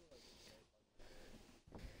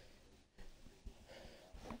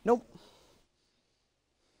 Nope.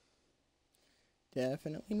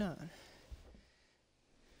 Definitely not.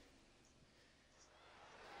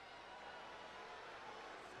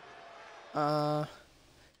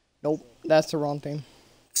 Nope, that's the wrong thing.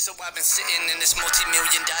 So I've been sitting in this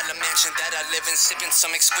multi-million-dollar mansion that I live in, sipping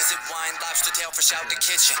some exquisite wine, lobster tail fresh out the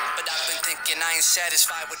kitchen. But I've been thinking I ain't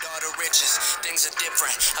satisfied with all the riches. Things are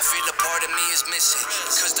different. I feel a part of me is missing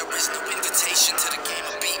because there is no invitation to the game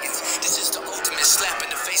of beatings. This is the ultimate slap in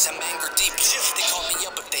the face. I'm angered deeply. They call me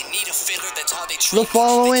up if they need a filler. That's how they treat me. The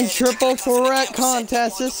following triple threat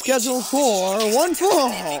contest is scheduled for one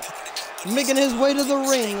fall. Making his way to the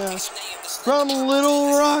ring from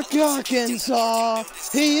Little Rock, Arkansas,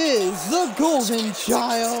 he is the Golden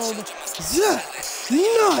Child, Zack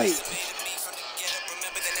Knight.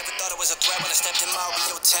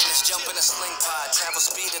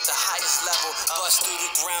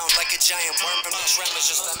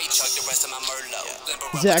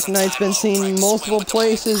 Zack Knight's been seen in multiple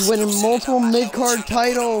places, winning multiple mid-card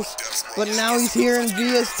titles, but now he's here in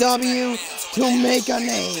VSW to make a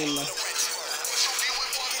name.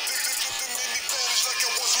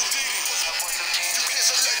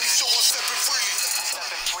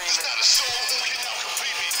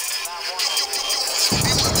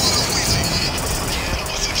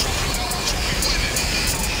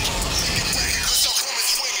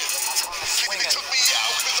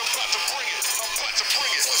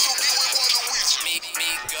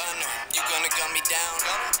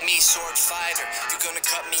 Sword fighter, you gonna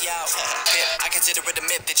cut me out. I consider it a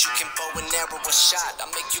myth that you can bow and arrow a shot. I'll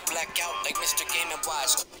make you black out like Mr. Game &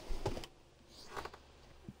 Watch.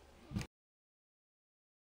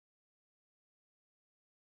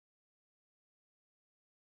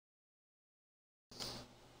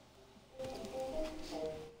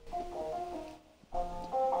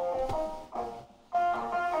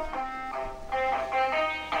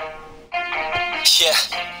 Yeah,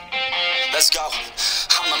 let's go.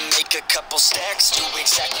 I'ma make a couple stacks, do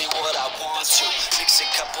exactly what I want to. Mix a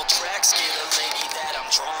couple tracks, get a lady that I'm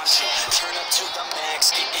drawn to. Turn up to the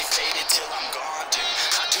max, get me faded till I'm gone, dude.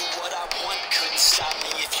 I do what I want, couldn't stop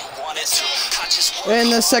me if you wanted to. I just want.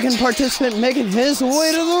 And the second participant making his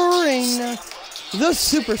way to the ring, the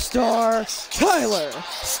superstar, Tyler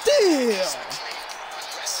Steele. You ain't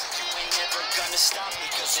never gonna stop me,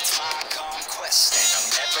 cause it's my conquest. And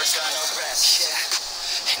I'm never gonna rest, yeah.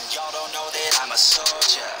 And y'all don't know that I'm a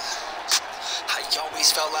soldier. I always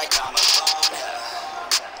felt like I'm alone,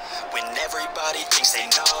 yeah. When everybody thinks they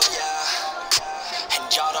know, yeah. And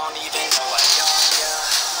y'all don't even know I own,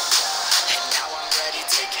 yeah. And now I'm ready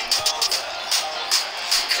taking over.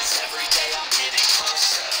 Cause every day I'm getting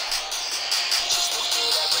closer. Just look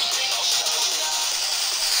at everything I'll show ya.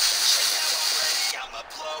 And now I'm ready, I'ma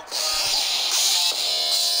blow up.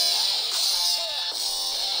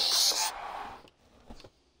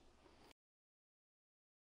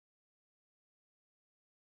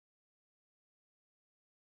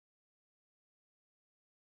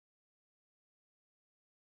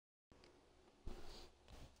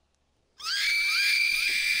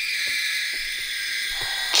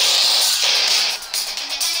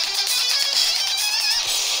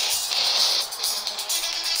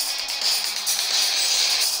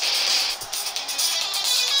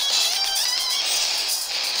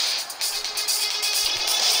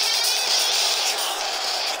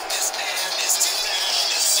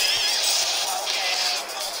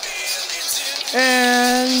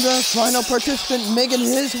 And the final participant making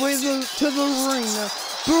his way to the ring,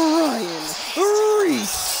 Brian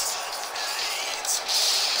Reese.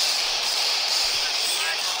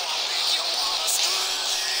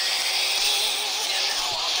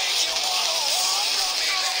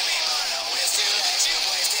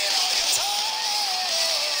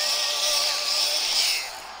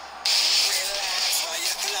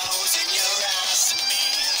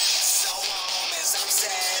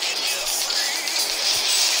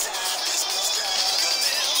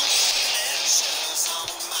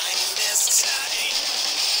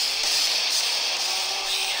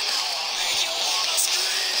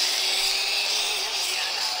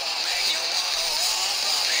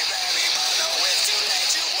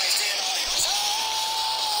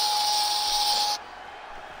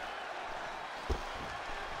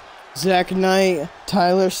 Zack Knight,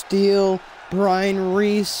 Tyler Steele, Brian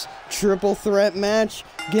Reese, triple threat match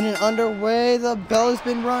getting underway. The bell has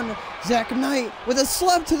been rung. Zack Knight with a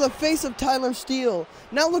slap to the face of Tyler Steele.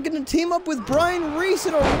 Now looking to team up with Brian Reese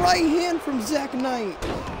and a right hand from Zack Knight.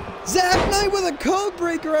 Zack Knight with a code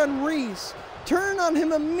breaker on Reese. Turn on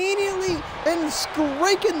him immediately and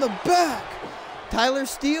strike in the back. Tyler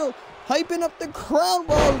Steele hyping up the crowd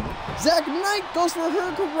while Zack Knight goes for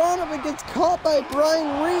Hurricanrana but gets caught by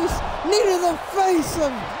Brian Reese. Knee to the face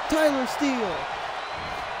of Tyler Steele.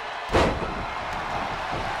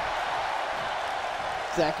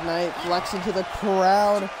 Zack Knight flexing to the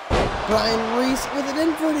crowd. Brian Reese with an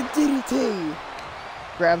inverted DDT.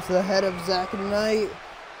 Grabs the head of Zack Knight.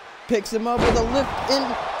 Picks him up with a lift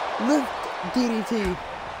DDT.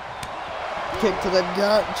 Kick to the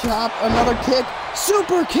gut, chop, another kick.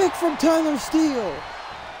 Super kick from Tyler Steele.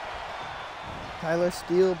 Tyler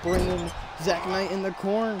Steele bringing Zack Knight in the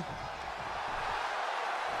corner.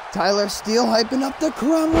 Tyler Steele hyping up the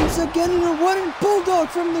crowd once again in a running bulldog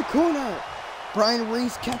from the corner. Brian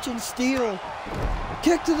Reese catching Steele.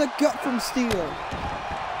 Kick to the gut from Steele.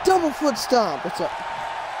 Double foot stomp. What's up?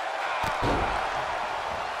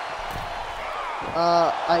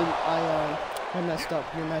 I messed up.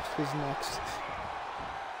 Your match is next.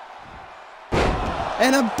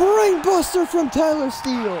 And a brain buster from Tyler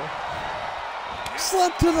Steele.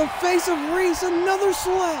 Slap to the face of Reese. Another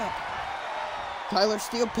slap. Tyler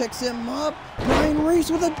Steele picks him up. Brian Reese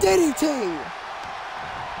with a DDT.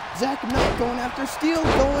 Zack Knight going after Steele,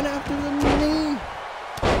 going after the knee.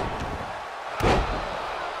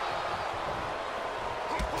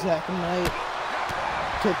 Zack Knight,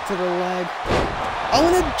 kick to the leg. Oh,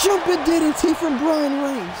 and a jumping DDT from Brian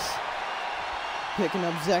Reese. Picking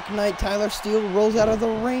up Zack Knight, Tyler Steele rolls out of the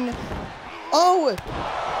ring. Oh,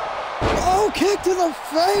 kick to the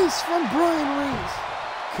face from Brian Reese.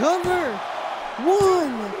 Cover,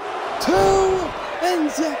 1, 2,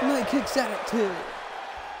 and Zack Knight kicks out at 2.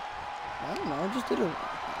 I don't know, I just did a...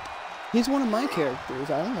 He's one of my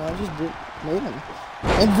characters. I don't know, I just made him.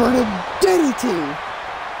 Inverted DDT.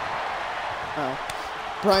 Oh.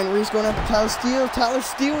 Brian Reese going after Tyler Steele. Tyler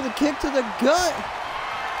Steele with a kick to the gut.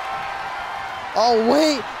 Oh,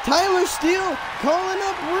 wait. Tyler Steele calling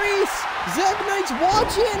up Reese. Zack Knight's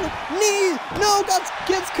watching. Knee. No,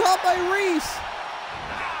 gets caught by Reese.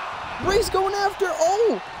 Reese going after...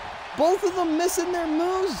 Oh, both of them missing their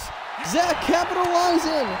moves. Zack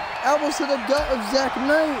capitalizing. Elbows to the gut of Zack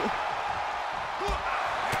Knight.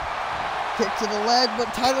 Kick to the leg,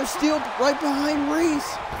 but Tyler Steele right behind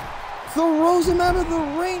Reese. Throws him out of the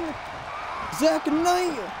ring. Zack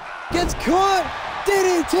Knight gets caught.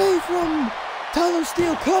 DDT from Tyler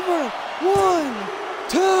Steele. Cover. 1,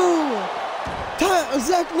 2.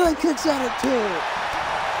 Zack Knight kicks out at 2.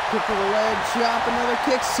 Kick to the leg. Chop. Another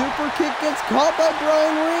kick. Super kick gets caught by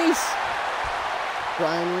Brian Reese.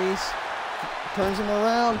 Brian Reese turns him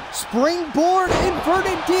around. Springboard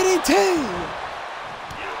inverted DDT.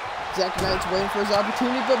 Zack Knight's waiting for his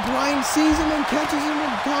opportunity, but Brian sees him and catches him with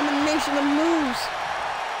a combination of moves.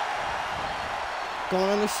 Going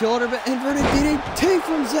on the shoulder, but inverted DDT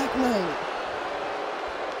from Zack Knight.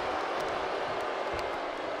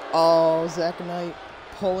 Oh, Zack Knight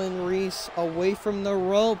pulling Reese away from the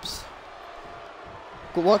ropes.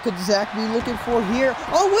 What could Zack be looking for here?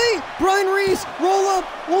 Oh, wait! Brian Reese, roll up,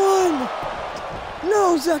 1!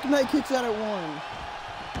 No, Zack Knight kicks out at 1.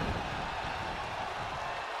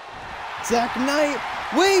 Zack Knight,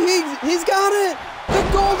 wait, he's got it! The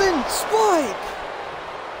golden spike!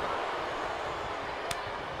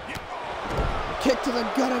 Kick to the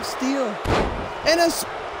gut of Steele. And a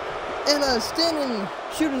standing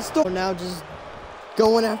shooting star. Now just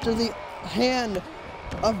going after the hand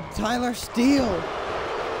of Tyler Steele.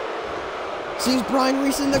 Sees Brian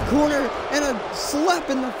Reese in the corner and a slap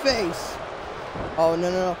in the face. Oh,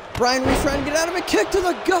 no. Brian Reese trying to get out of it. Kick to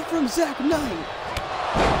the gut from Zack Knight.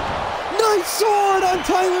 Nice sword on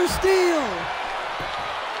Tyler Steele.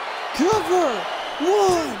 Cover.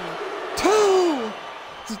 1, 2.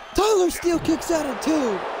 Tyler Steele kicks out at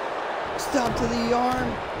 2. Stop to the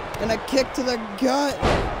arm. And a kick to the gut.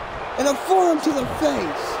 And a forearm to the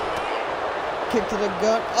face. Kick to the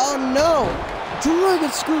gut. Oh, no. Dragon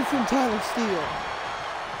screw from Tyler Steele.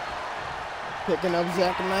 Picking up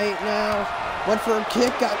Zack Knight now. Went for a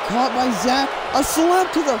kick, got caught by Zack. A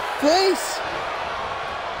slap to the face.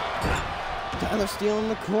 Tyler Steele in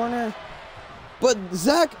the corner. But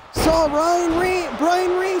Zack saw Brian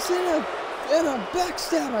Reese in a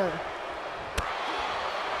backstabber.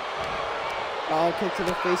 Oh, kick to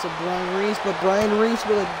the face of Brian Reese, but Brian Reese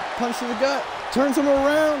with a punch to the gut. Turns him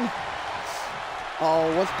around. Oh,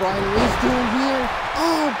 what's Brian Reese doing here?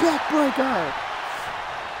 Oh, backbreaker.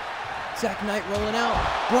 Zack Knight rolling out.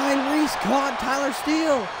 Brian Reese caught Tyler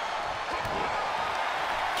Steele.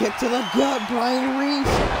 Kick to the gut, Brian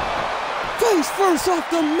Reese. Face first off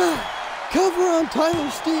the mat. Cover on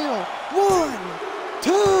Tyler Steele. 1,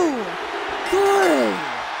 2, 3.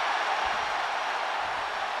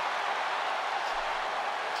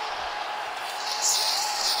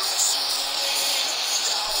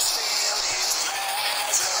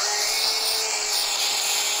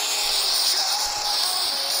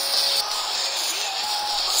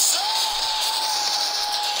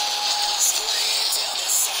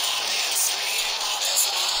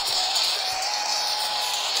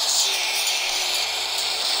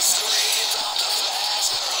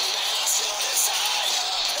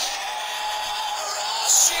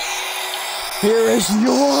 Here is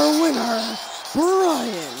your winner,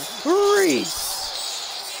 Brian Reese.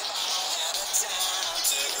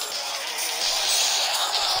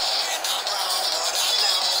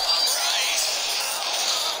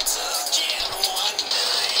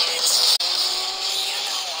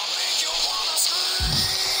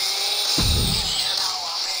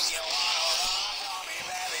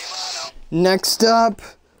 Next up,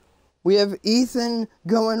 we have Ethan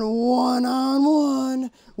going one-on-one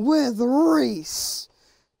with Reese.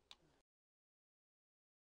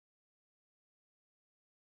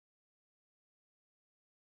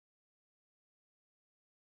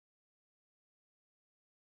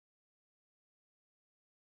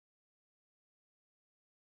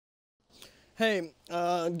 Hey,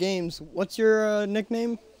 Games, what's your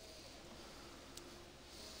nickname?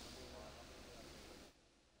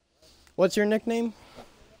 What's your nickname?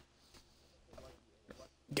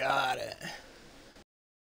 Got it.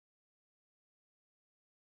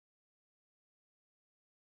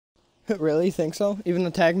 Really? Think so? Even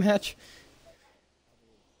the tag match?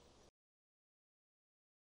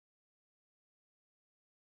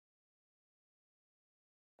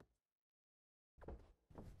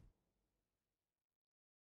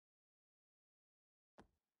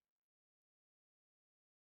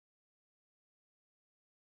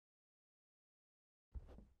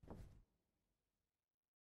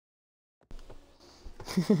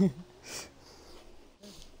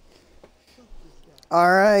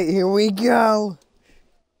 Alright, here we go.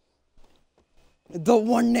 The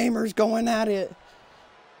one-namer's going at it.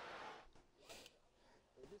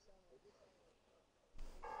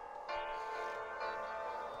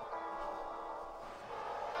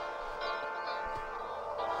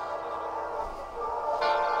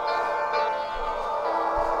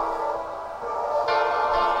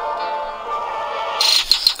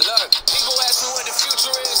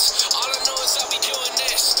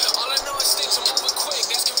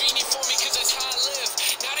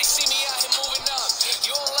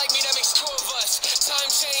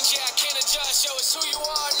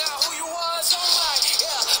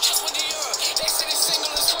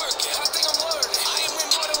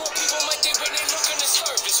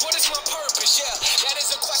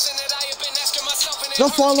 The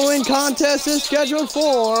following contest is scheduled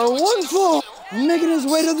for one fall, making his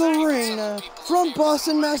way to the ring from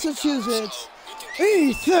Boston, Massachusetts,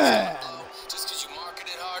 Ethan. Just cause you market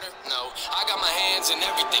it harder? No, I got my hands in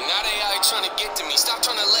everything. Not AI trying to get to me. Stop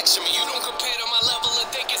trying to lecture me. You don't compare to my level of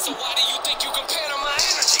thinking, so why do you think you compare to my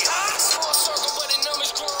energy, huh? Small circle, but the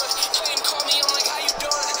numbers growing. Fame call me, I'm like, how you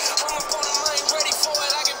doing? I'm up on the mind, ready for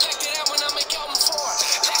it. I get back to that when I make album 4.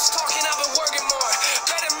 Less talking, I've been working more.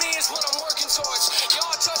 Better me is what I'm working towards.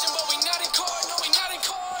 Y'all touching, but we not in court. No, we not in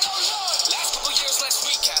court. Oh Lord. Last couple years, let's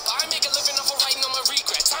recap. I make a living off of writing on my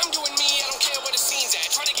regrets. I'm doing me, I don't care where the scene's at.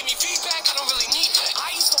 Trying to give me feedback, I don't really need that.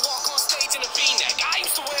 I used to walk on stage in a V-neck. I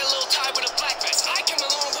used to wear a little tie with a black vest. I came a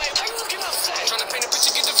long way. Why you looking upset? Trying to paint a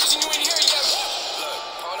picture, get the vision, you ain't here yet. Look,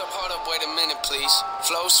 hold up, wait a minute, please.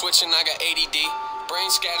 Flow switching, I got ADD. Brain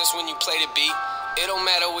scatters when you play the beat. It don't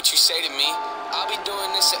matter what you say to me. I'll be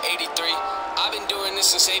doing this at 83. I've been doing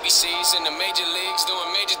this since ABCs in the major leagues,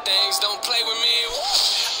 doing major things. Don't play with me.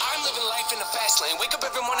 I'm living life in the fast lane. Wake up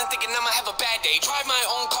every morning thinking I'ma have a bad day. Drive my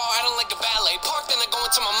own car, I don't like the ballet. Park, then I go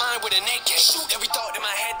into my mind with an AK. Shoot every thought in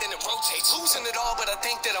my head, then it rotates. Losing it all, but I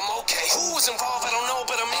think that I'm okay. Who was involved, I don't know,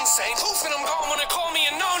 but I'm insane. Poof, and I'm gone when they call me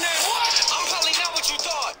a no-name. What? I'm probably not what you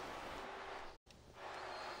thought.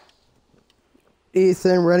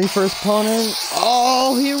 Ethan, ready for his opponent?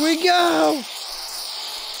 Oh, here we go!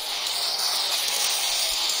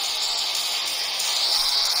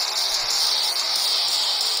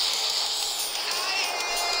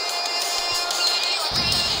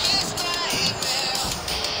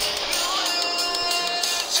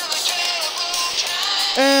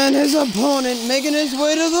 And his opponent making his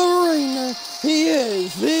way to the ring, he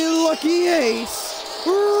is the Lucky Ace,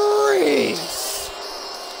 Reese.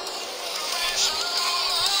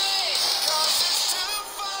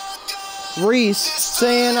 Reese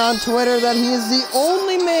saying on Twitter that he is the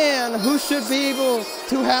only man who should be able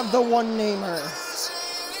to have the one-namer.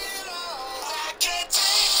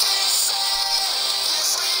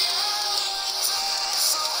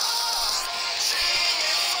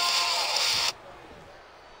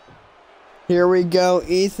 Here we go,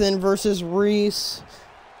 Ethan versus Reese.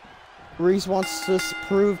 Reese wants to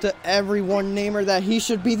prove to everyone namer that he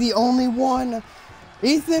should be the only one.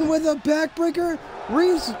 Ethan with a backbreaker.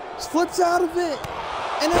 Reese flips out of it.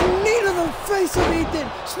 And a knee to the face of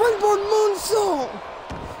Ethan. Springboard moonsault.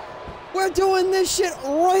 We're doing this shit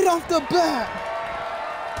right off the bat.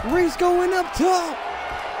 Reese going up top.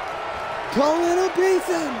 Calling up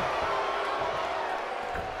Ethan.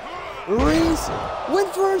 Reese went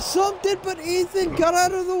for something, but Ethan got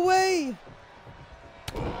out of the way.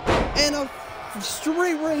 And a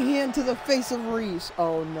straight right hand to the face of Reese.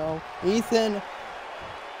 Oh no. Ethan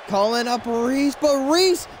calling up Reese, but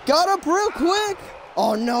Reese got up real quick.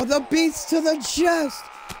 Oh no, the beats to the chest.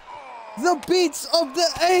 The beats of the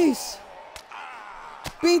ace.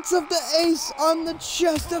 Beats of the ace on the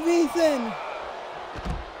chest of Ethan.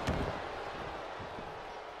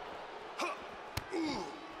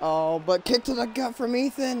 Oh, but kick to the gut from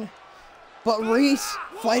Ethan. But Reese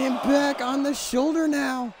fighting back on the shoulder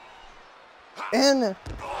now. And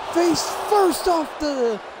face first off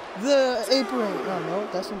the apron. Oh no,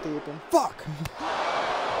 that's not the apron. Fuck.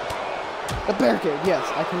 The barricade, yes,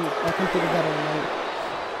 I can think of that overnight.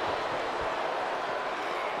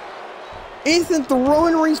 Ethan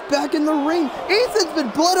throwing Reese back in the ring. Ethan's been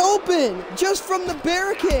blood open just from the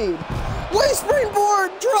barricade. Waist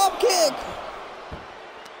springboard drop kick.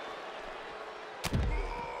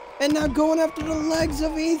 And now going after the legs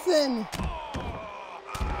of Ethan.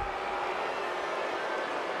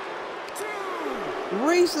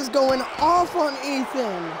 Reese is going off on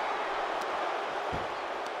Ethan.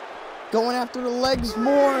 Going after the legs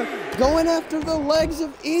more. Going after the legs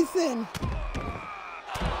of Ethan.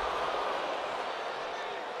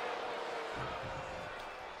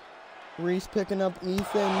 Reese picking up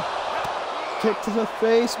Ethan. Kick to the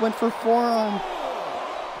face. Went for forearm.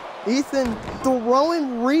 Ethan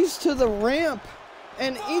throwing Reese to the ramp.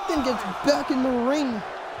 And Ethan gets back in the ring.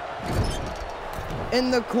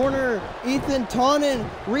 In the corner, Ethan taunting.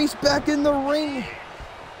 Reese back in the ring.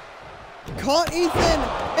 Caught Ethan.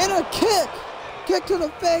 And a kick. Kick to the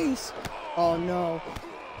face. Oh no.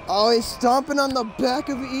 Oh, he's stomping on the back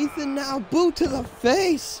of Ethan now. Boot to the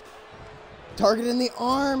face. Targeting the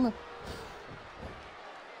arm.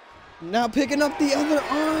 Now picking up the other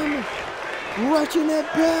arm. Rushing it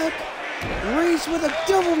back. Reese with a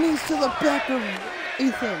double knees to the back of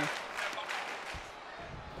Ethan.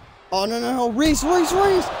 Oh, no. Reese.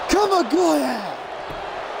 Come on, go ahead.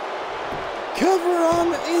 Cover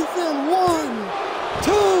on Ethan.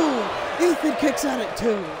 1, 2. Ethan kicks out at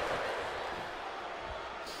 2.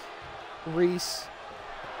 Reese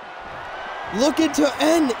looking to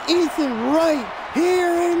end Ethan right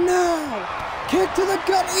here and now. Kick to the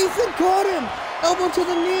gut. Ethan caught him. Elbow to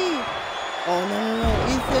the knee. Oh, no.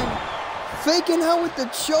 Ethan faking out with the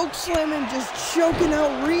choke slam and just choking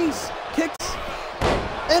out Reese. Kicks.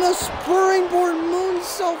 And a springboard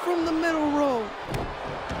moonsault from the middle rope.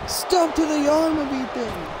 Stuck to the arm of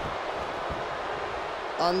Ethan.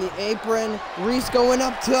 On the apron, Reese going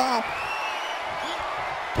up top.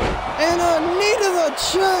 And a knee to the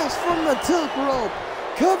chest from the top rope.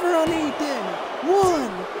 Cover on Ethan.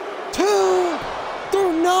 1, 2,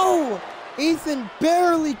 3. No! Ethan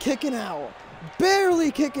barely kicking out.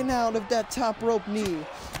 Barely kicking out of that top rope knee.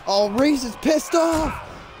 Oh, Reese is pissed off.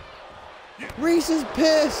 Reese is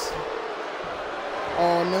pissed.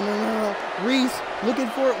 Oh, no. Reese looking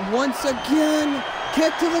for it once again.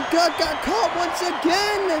 Kick to the gut. Got caught once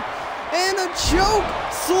again. And a choke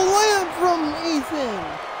slam from Ethan.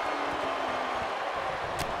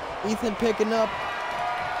 Ethan picking him up.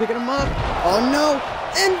 Oh, no.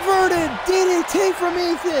 Inverted DDT from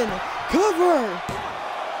Ethan. Cover.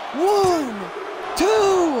 1,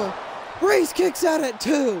 2. Reese kicks out at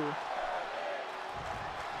 2.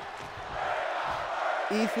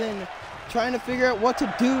 Ethan trying to figure out what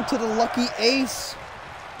to do to the lucky ace.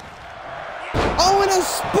 Oh, and a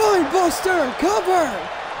spine buster. Cover.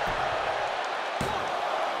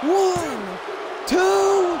 1,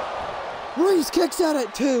 2. Reese kicks out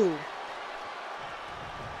at 2.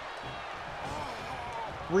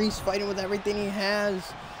 Reese fighting with everything he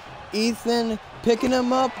has. Ethan picking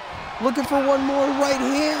him up. Looking for one more right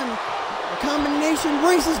hand. A combination.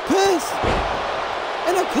 Reese is pissed.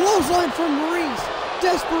 And a clothesline from Reese.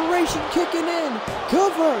 Desperation kicking in.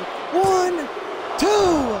 Cover. 1,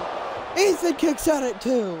 2. Ethan kicks out at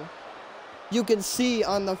 2. You can see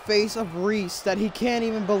on the face of Reese that he can't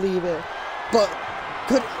even believe it. But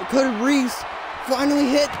could Reese finally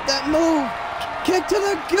hit that move? Kick to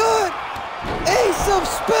the gut. Ace of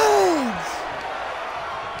spades.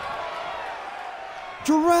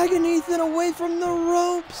 Dragging Ethan away from the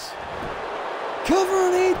ropes. Cover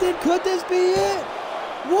on Ethan. Could this be it?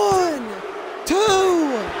 1, 2,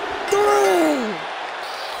 3.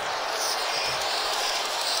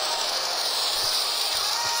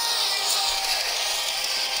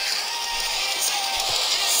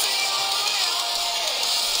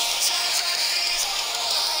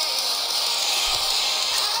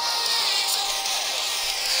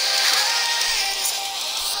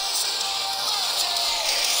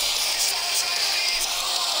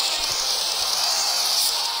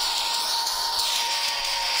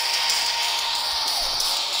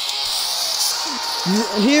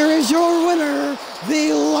 Here is your winner,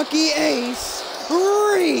 the lucky ace,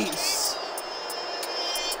 Reese.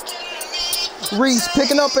 Reese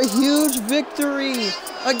picking up a huge victory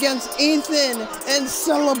against Ethan and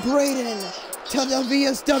celebrating to the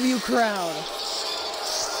VSW crowd.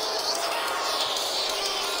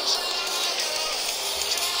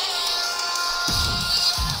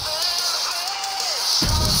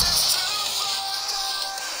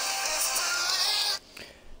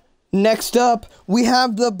 Next up, we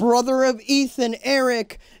have the brother of Ethan,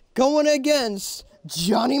 Eric, going against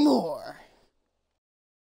Johnny Moore.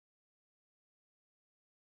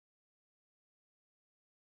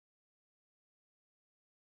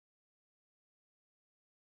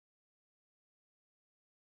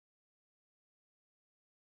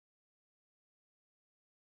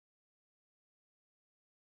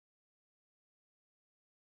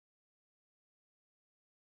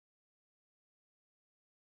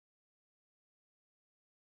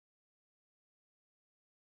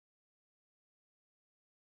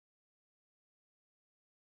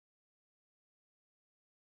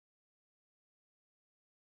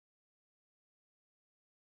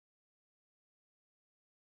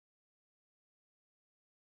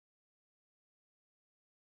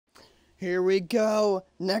 Here we go.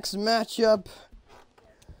 Next matchup.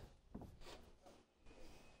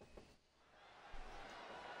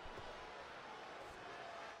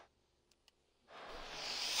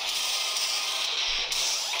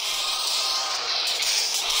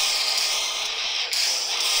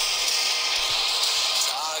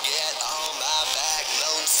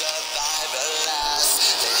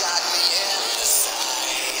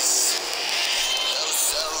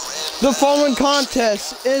 The following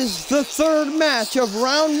contest is the third match of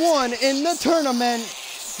round 1 in the tournament.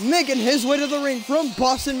 Making his way to the ring from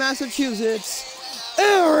Boston, Massachusetts,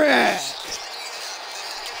 Eric.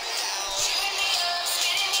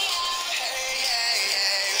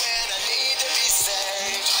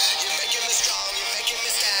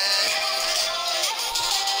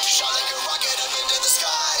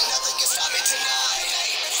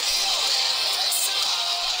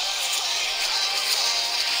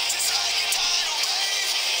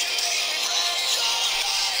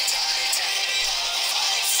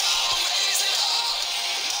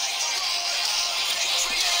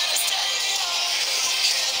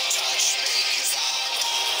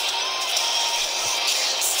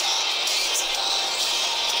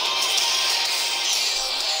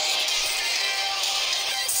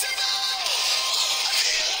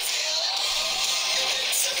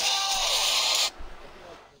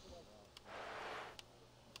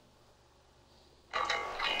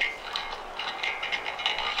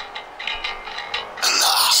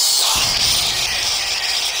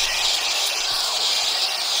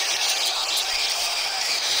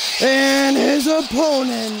 And his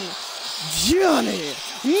opponent, Johnny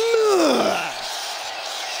Moore.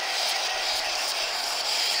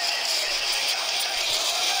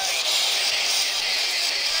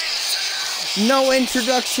 No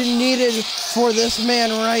introduction needed for this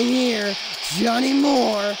man right here. Johnny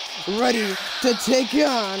Moore, ready to take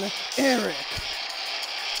on Eric.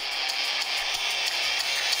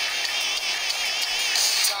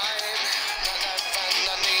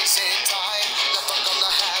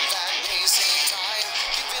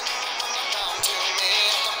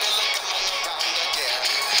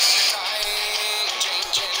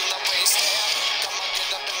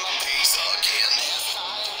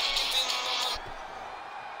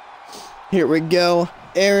 Here we go.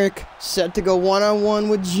 Eric set to go one-on-one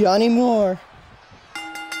with Johnny Moore.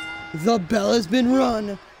 The bell has been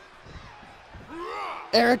run.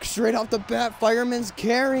 Eric straight off the bat, fireman's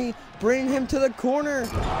carry, bringing him to the corner.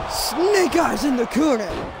 Snake eyes in the corner.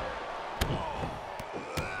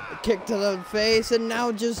 A kick to the face, and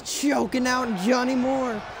now just choking out Johnny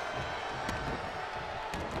Moore.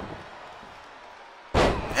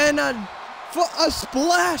 And a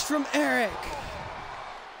splash from Eric.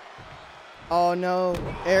 Oh no,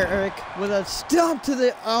 Eric with a stomp to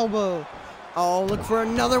the elbow. Oh, look for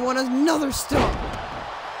another one, another stomp.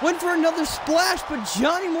 Went for another splash, but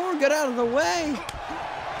Johnny Moore got out of the way.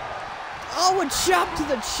 Oh, a chop to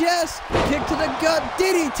the chest. Kick to the gut.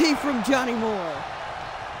 DDT from Johnny Moore.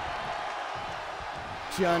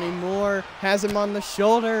 Johnny Moore has him on the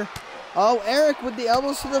shoulder. Oh, Eric with the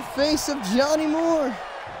elbows to the face of Johnny Moore.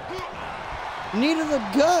 Knee to the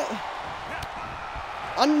gut.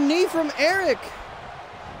 A knee from Eric.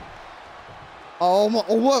 Oh,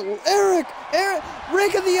 what? Eric!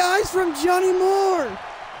 Rake of the eyes from Johnny Moore.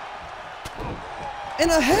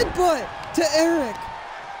 And a headbutt to Eric.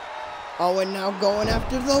 Oh, and now going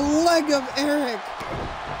after the leg of Eric.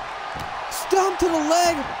 Stomp to the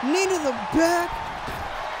leg, knee to the back.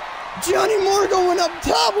 Johnny Moore going up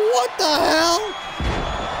top. What the hell?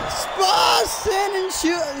 Standing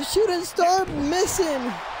shooting star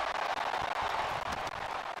missing.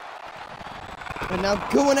 And now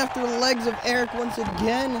going after the legs of Eric once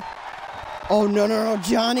again. Oh, no,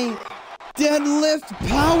 Johnny. Deadlift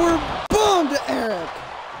power bomb to Eric.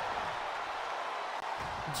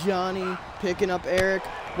 Johnny picking up Eric.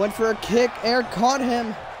 Went for a kick. Eric caught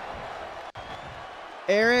him.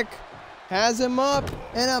 Eric has him up.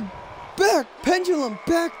 And a pendulum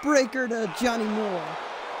backbreaker to Johnny Moore.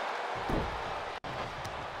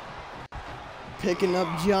 Picking up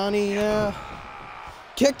Johnny.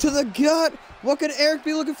 Kick to the gut. What could Eric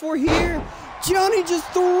be looking for here? Johnny just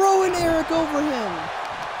throwing Eric over him.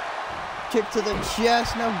 Kick to the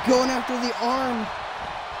chest. Now going after the arm.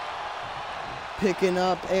 Picking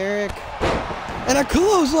up Eric. And a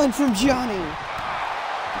clothesline from Johnny.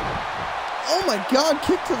 Oh my God.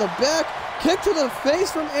 Kick to the back. Kick to the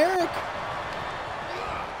face from Eric.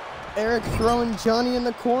 Eric throwing Johnny in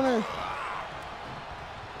the corner.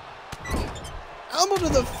 Elbow to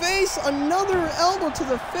the face. Another elbow to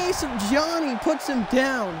the face of Johnny. Puts him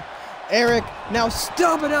down. Eric now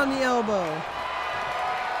stomping on the elbow.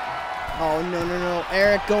 Oh, no.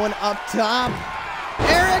 Eric going up top.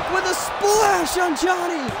 Eric with a splash on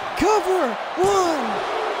Johnny. Cover.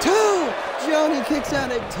 1, 2. Johnny kicks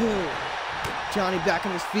out at 2. Johnny back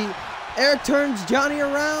on his feet. Eric turns Johnny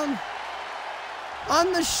around.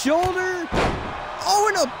 On the shoulder. Oh,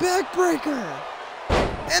 and a backbreaker.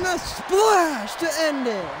 And a splash to end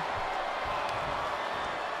it.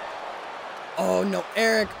 Oh, no.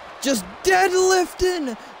 Eric just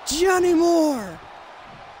deadlifting Johnny Moore.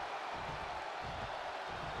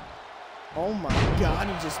 Oh my God,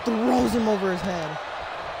 he just throws him over his head.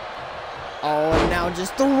 Oh, and now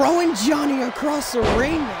just throwing Johnny across the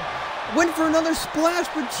ring. Went for another splash,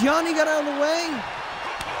 but Johnny got out of the way.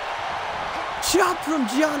 Chop from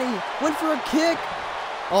Johnny. Went for a kick.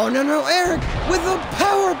 Oh, no, Eric with a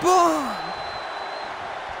power bomb.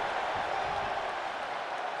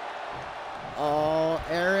 Oh,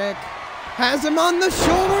 Eric has him on the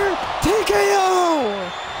shoulder.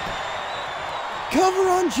 TKO. Cover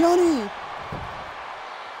on Johnny.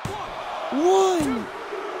 1,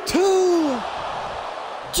 2.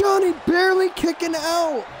 Johnny barely kicking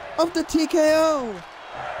out of the TKO.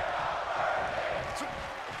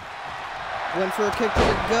 Went for a kick to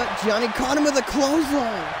the gut. Johnny caught him with a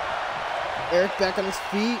clothesline. Eric back on his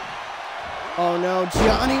feet. Oh no,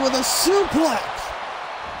 Johnny with a suplex.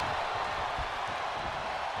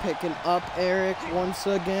 Picking up Eric once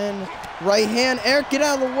again. Right hand, Eric get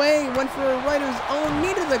out of the way. Went for a right of his own.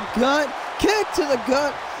 Knee to the gut. Kick to the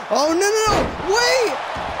gut. Oh, no. Wait.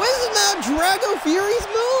 Isn't that Drago Fury's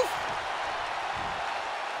move?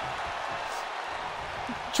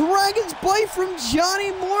 Dragon's bite from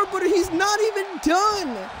Johnny Moore, but he's not even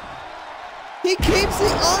done. He keeps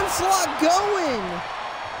the onslaught going.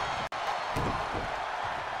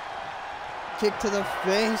 Kick to the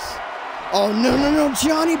face. Oh, no.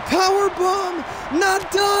 Johnny powerbomb.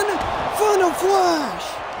 Not done. Final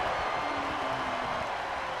flash.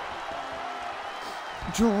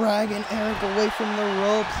 Dragging Eric away from the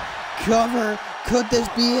ropes. Cover. Could this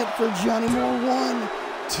be it for Johnny Moore? 1,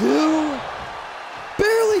 2.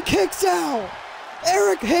 Barely kicks out.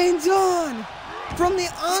 Eric hangs on from the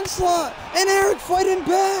onslaught. And Eric fighting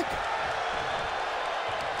back.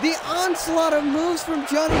 The onslaught of moves from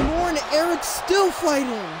Johnny Moore, and Eric still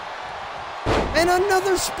fighting. And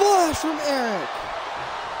another splash from Eric.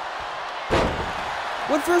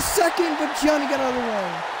 Went for a second, but Johnny got out of the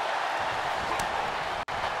way.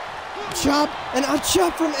 Chop, and a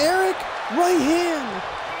chop from Eric. Right hand.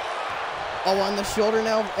 Oh, on the shoulder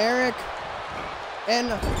now of Eric.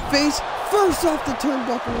 And face first off the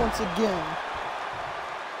turnbuckle once again.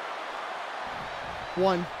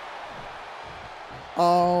 1.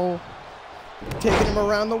 Oh. Taking him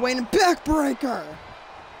around the way and backbreaker.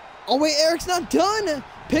 Oh wait, Eric's not done.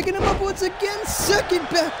 Picking him up once again. Second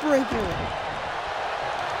backbreaker.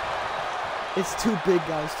 It's two big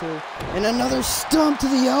guys, too. And another stomp to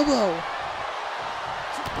the elbow.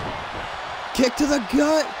 Kick to the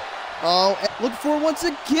gut. Oh, look for it once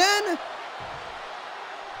again.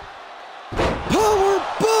 Power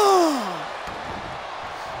bomb.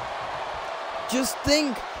 Just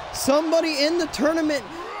think, somebody in the tournament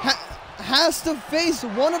has to face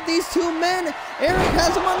one of these two men. Eric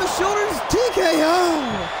has him on the shoulders.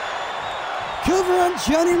 TKO. Cover on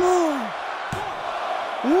Johnny Moore.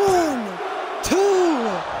 1, 2,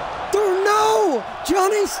 3. No!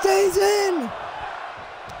 Johnny stays in.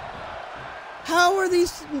 How are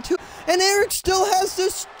these two? And Eric still has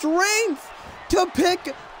the strength to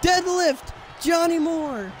pick deadlift Johnny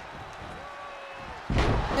Moore.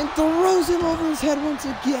 And throws him over his head once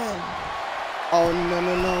again. Oh,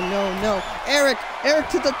 no. Eric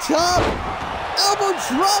to the top. Elbow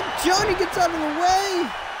drop. Johnny gets out of the way.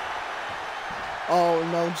 Oh,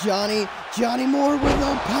 no, Johnny Moore with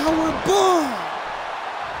a power bomb.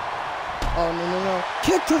 Oh, no.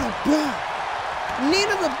 Kick to the back. Knee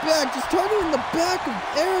to the back. Just targeting the back of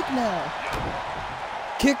Eric now.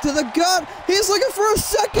 Kick to the gut. He's looking for a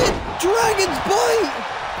second. Dragon's bite.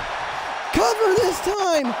 Cover this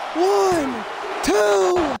time. 1,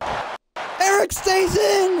 2. Eric stays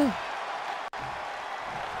in.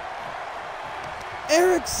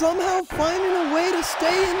 Eric somehow finding a way to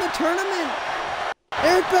stay in the tournament.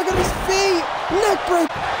 Eric back on his feet. Neck break.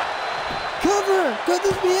 Cover. Could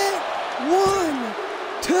this be it? 1,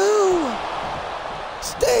 2.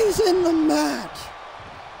 Stays in the match.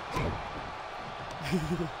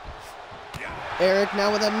 Eric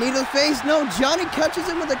now with a knee to the face. No, Johnny catches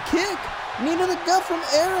him with a kick. Knee to the gut from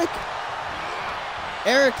Eric.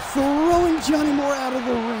 Eric throwing Johnny Moore out of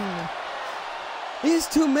the ring. These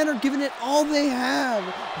two men are giving it all they have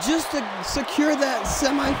just to secure that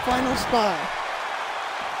semi-final spot.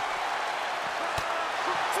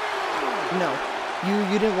 No,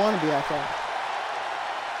 you didn't want to be out there.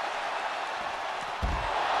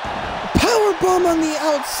 Power bomb on the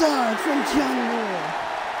outside from Johnny Moore.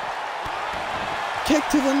 Kick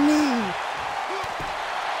to the knee.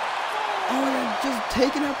 Oh, they're just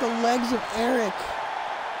taking out the legs of Eric.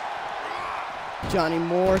 Johnny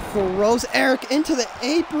Moore throws Eric into the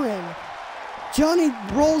apron. Johnny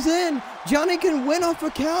rolls in. Johnny can win off a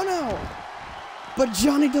countout. But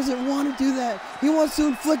Johnny doesn't want to do that. He wants to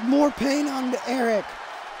inflict more pain on Eric.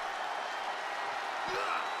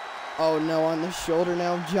 Oh no, on the shoulder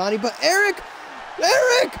now of Johnny. But Eric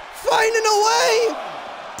finding a way.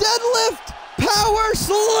 Deadlift, power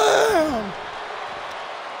slam.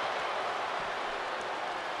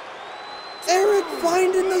 Eric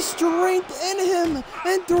finding the strength in him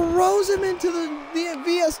and throws him into the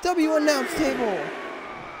VSW announce table.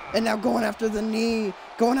 And now going after the knee,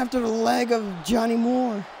 going after the leg of Johnny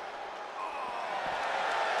Moore.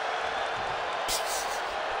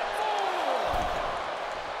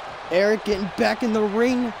 Eric getting back in the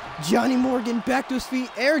ring. Johnny Moore getting back to his feet.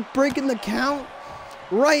 Eric breaking the count.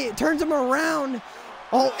 Right, turns him around.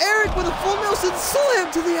 Oh, Eric with a full Nelson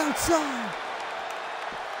slam to the outside.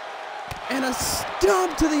 And a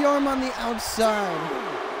stomp to the arm on the outside.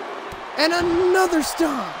 And another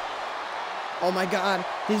stomp. Oh my God,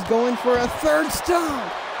 he's going for a third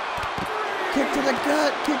stomp. Kick to the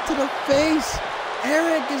gut, kick to the face.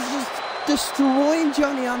 Eric is just destroying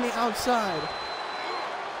Johnny on the outside.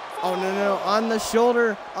 Oh no, on the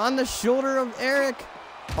shoulder of Eric.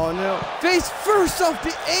 Oh no, face first off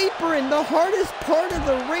the apron, the hardest part of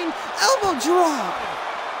the ring, elbow drop.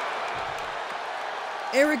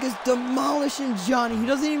 Eric is demolishing Johnny. He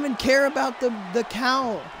doesn't even care about the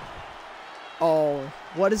count. Oh,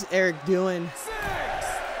 what is Eric doing? 6.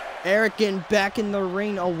 Eric getting back in the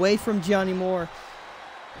ring away from Johnny Moore.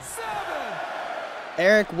 7.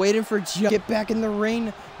 Eric waiting for Johnny to get back in the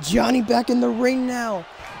ring. Johnny back in the ring now.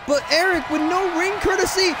 But Eric with no ring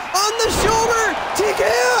courtesy on the shoulder.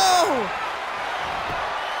 TKO!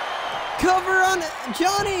 Cover on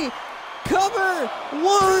Johnny. Cover.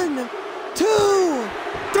 1, 2,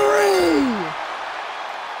 3.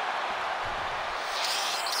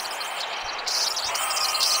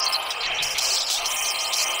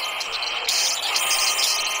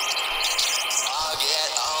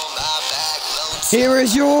 Here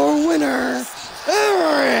is your winner,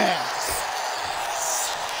 Eric.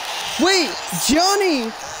 Wait, Johnny,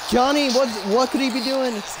 what could he be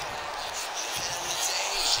doing?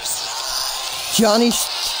 Johnny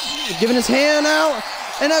giving his hand out,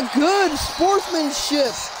 and a good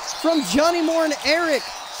sportsmanship from Johnny Moore and Eric.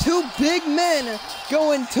 Two big men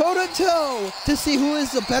going toe-to-toe to see who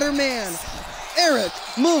is the better man. Eric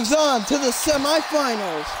moves on to the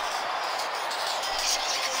semifinals.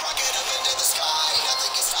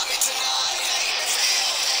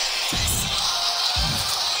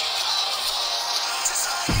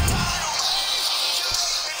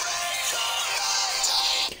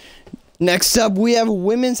 Next up, we have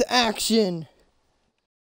women's action.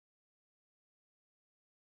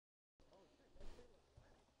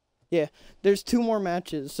 Yeah, there's 2 more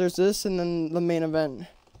matches. There's this and then the main event,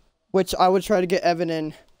 which I would try to get Evan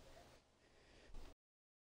in.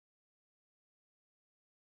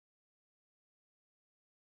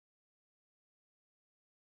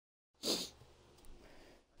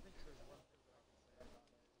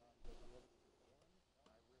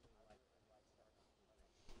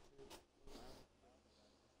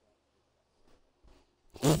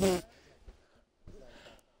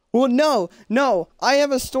 Well, no. I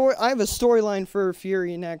have a storyline for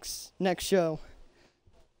Fury next show.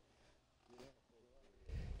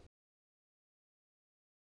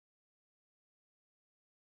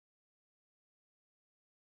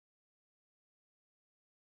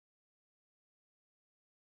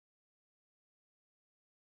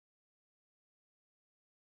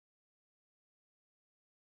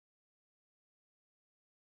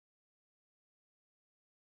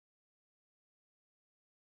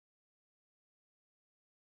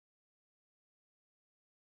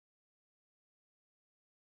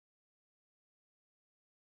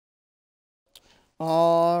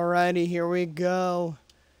 Alrighty, here we go.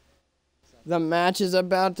 The match is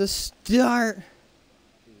about to start.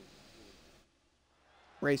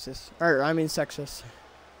 Racist. Or, I mean sexist.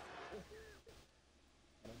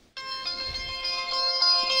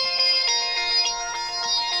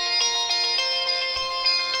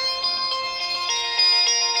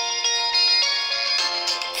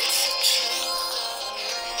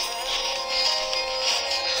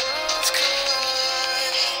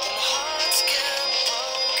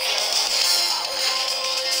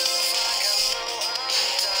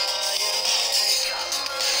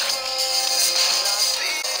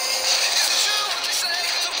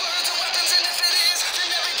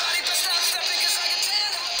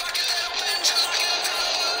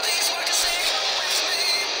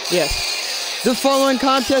 Yes. The following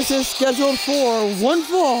contest is scheduled for one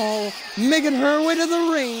fall, making her way to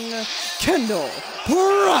the ring, Kendall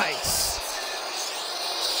Price.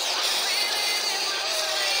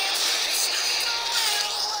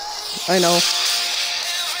 I know.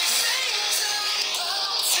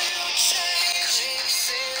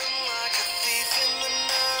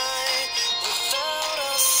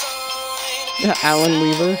 Yeah, Alan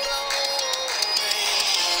Weaver.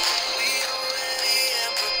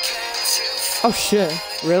 Oh shit,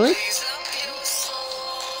 really?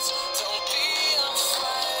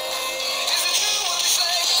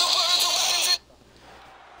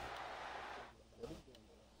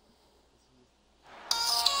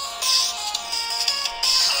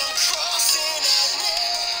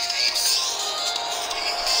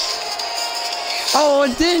 Oh,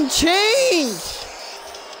 it didn't change!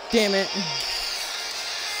 Damn it.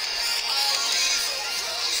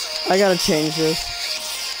 I gotta change this.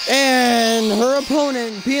 And her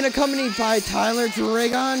opponent being accompanied by Tyler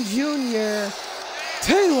Dragon Jr.,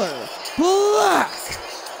 Taylor Black.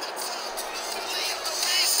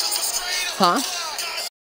 Huh?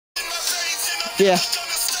 Yeah.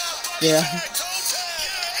 Yeah.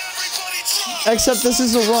 Except this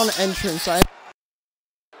is a wrong entrance.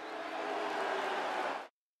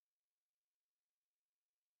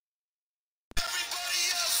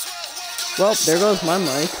 Well, there goes my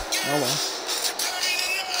mic. Oh well.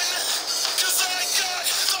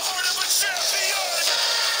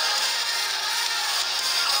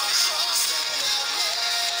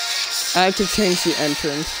 I have to change the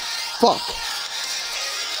entrance. Fuck.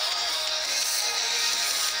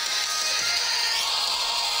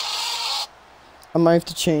 I might have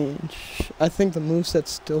to change. I think the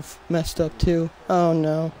moveset's still messed up too. Oh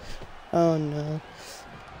no. Oh no.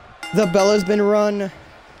 The bell has been run.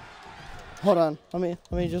 Hold on.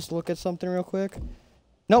 Let me just look at something real quick.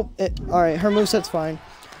 Nope. Alright, her moveset's fine.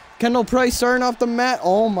 Kendall Price starting off the mat.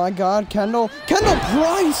 Oh my god, Kendall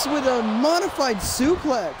Price with a modified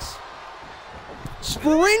suplex.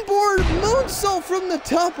 Springboard moonsault from the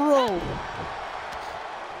top rope.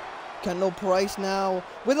 Kendall Price now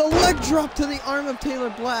with a leg drop to the arm of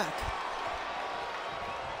Taylor Black.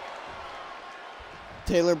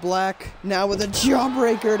 Taylor Black now with a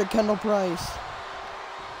jawbreaker to Kendall Price.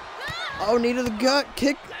 Oh, knee to the gut,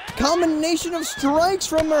 kick, combination of strikes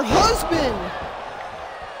from her husband.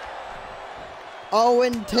 Oh,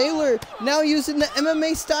 and Taylor now using the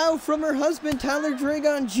MMA style from her husband, Tyler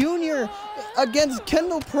Dragon Jr. against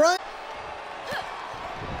Kendall Price.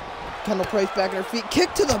 Kendall Price back on her feet.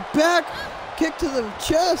 Kick to the back. Kick to the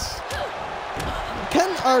chest.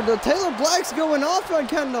 The Taylor Black's going off on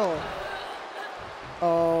Kendall.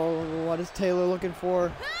 Oh, what is Taylor looking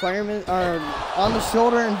for? Fireman on the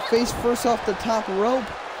shoulder and face first off the top rope.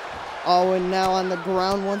 Oh, and now on the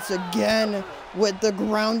ground once again with the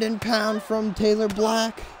ground and pound from Taylor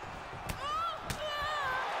Black.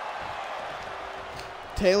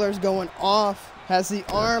 Taylor's going off, has the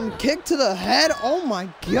arm kick to the head. Oh my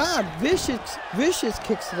God, vicious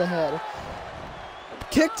kicks to the head.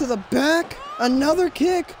 Kick to the back, another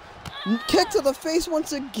kick to the face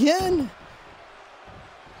once again.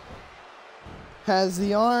 Has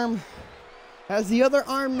the arm, has the other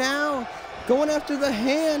arm now, going after the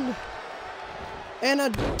hand. And a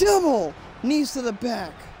double knees to the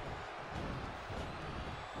back.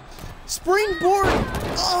 Springboard,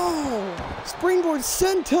 oh! Springboard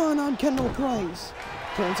senton on Kendall Price.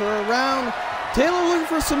 Turns her around. Taylor looking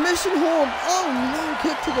for a submission hold. Oh no,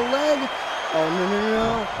 kick to the leg. Oh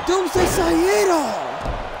no. Doomsday Saito.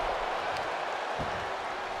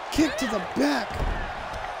 Kick to the back.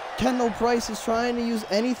 Kendall Price is trying to use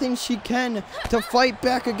anything she can to fight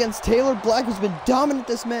back against Taylor Black, who's been dominant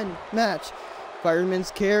this match.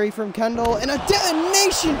 Fireman's carry from Kendall and a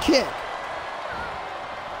detonation kick.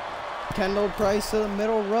 Kendall Price to the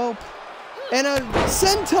middle rope and a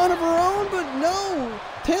senton of her own, but no.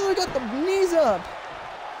 Taylor got the knees up.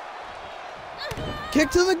 Kick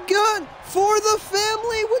to the gut for the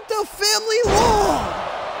family with the family law.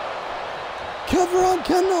 Cover on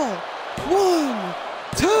Kendall. 1,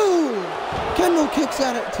 2. Kendall kicks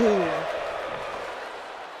at it too.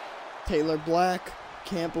 Taylor Black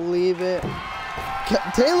can't believe it.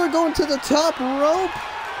 Taylor going to the top rope.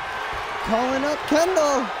 Calling up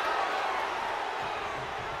Kendall.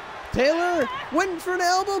 Taylor went for an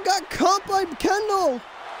elbow, got caught by Kendall.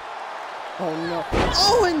 Oh no.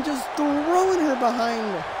 Oh, and just throwing her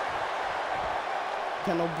behind.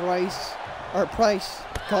 Kendall Price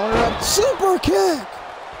calling her up. Super kick.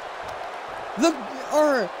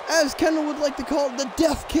 Or as Kendall would like to call it, the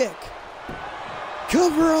death kick.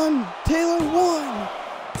 Cover on Taylor. 1,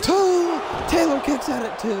 2. Taylor kicks at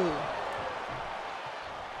it too.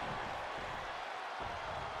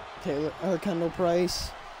 Kendall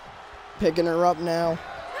Price picking her up now.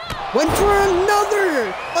 Went for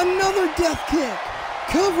another death kick.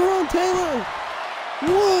 Cover on Taylor.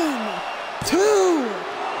 1, 2.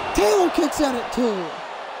 Taylor kicks at it too.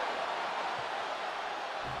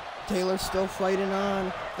 Taylor still fighting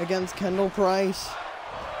on against Kendall Price.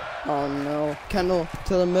 Oh no. Kendall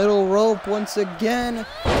to the middle rope once again.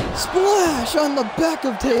 Splash on the back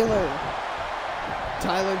of Taylor.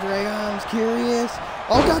 Tyler Dragon's curious.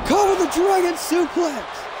 Oh, got caught with a dragon suplex.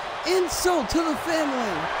 Insult to the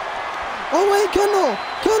family. Oh wait, Kendall,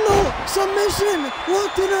 submission,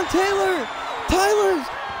 locked in on Taylor.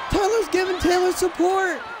 Tyler's giving Taylor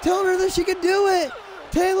support, telling her that she can do it.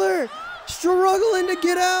 Taylor struggling to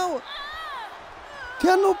get out.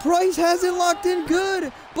 Kendall Price has it locked in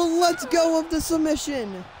good, but lets go of the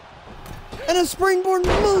submission. And a springboard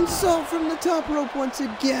moonsault from the top rope once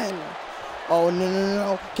again. Oh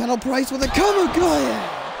no. Kendall Price with a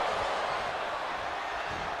Kamagoya.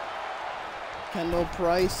 Kendall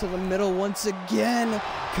Price to the middle once again,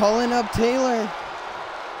 calling up Taylor.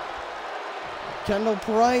 Kendall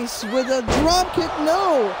Price with a drop kick.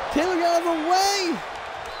 No, Taylor got out of the way.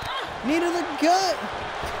 Knee to the gut.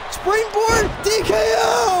 Springboard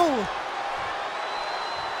DKO.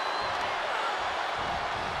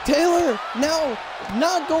 Taylor now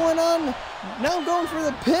not going on, now going for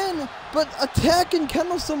the pin, but attacking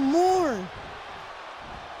Kendall some more.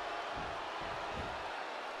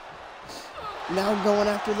 Now going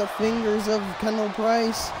after the fingers of Kendall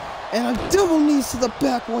Price. And a double knees to the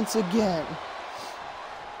back once again.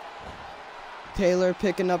 Taylor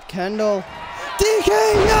picking up Kendall.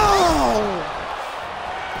 DKO!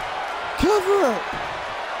 Cover.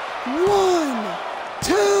 1,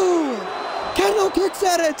 2. Kendall kicks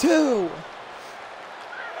at it too.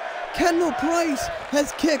 Kendall Price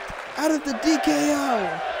has kicked out of the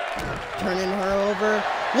DKO. Turning her over.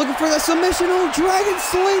 Looking for the submission. Oh, Dragon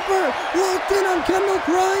Sleeper. Locked in on Kendall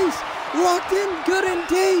Price. Locked in good and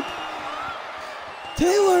deep.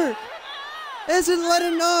 Taylor isn't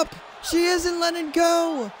letting up. She isn't letting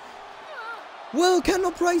go. Will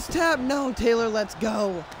Kendall Price tap? No, Taylor lets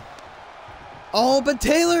go. Oh, but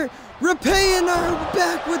Taylor repaying her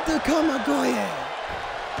back with the Kamagoye.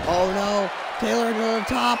 Oh no, Taylor to the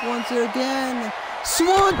top once again.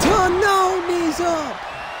 Swanton, no, knees up.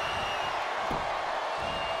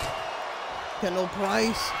 Kendall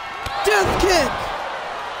Price, death kick.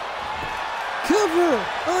 Cover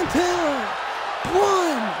on Taylor.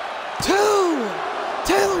 1, 2.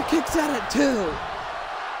 Taylor kicks at it too.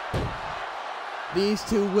 These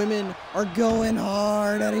two women are going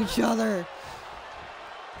hard at each other.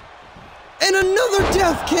 And another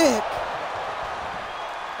death kick.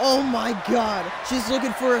 Oh my God. She's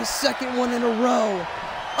looking for a second one in a row.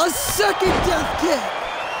 A second death kick.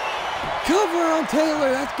 Cover on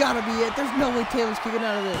Taylor. That's gotta be it. There's no way Taylor's kicking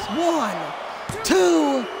out of this. 1,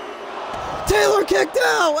 2. Taylor kicked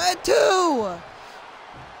out at 2.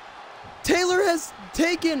 Taylor has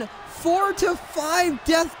taken 4 to 5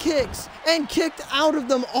 death kicks and kicked out of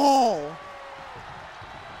them all.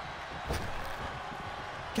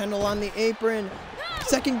 Kendall on the apron,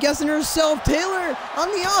 second guessing herself. Taylor on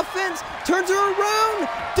the offense, turns her around.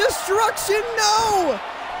 Destruction, no!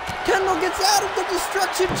 Kendall gets out of the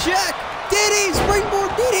destruction check. DD,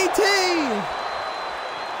 springboard DDT.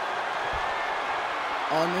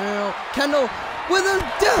 Oh no, Kendall with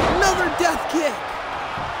another death kick.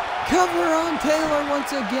 Cover on Taylor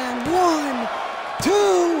once again. 1,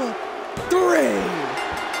 2, 3.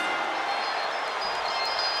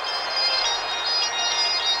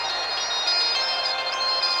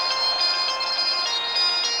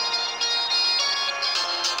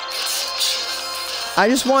 I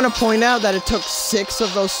just want to point out that it took 6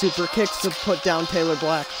 of those super kicks to put down Taylor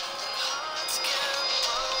Black.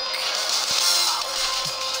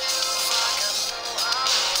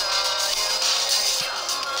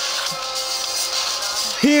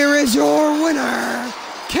 Here is your winner,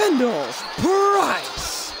 Kendall Price.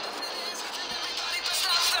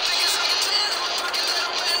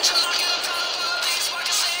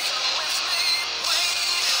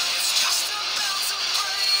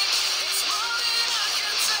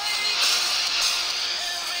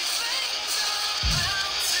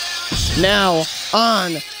 Now,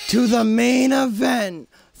 on to the main event.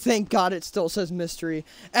 Thank God it still says mystery.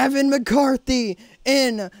 Evan McCarthy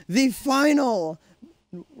in the final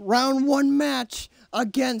round 1 match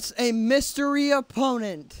against a mystery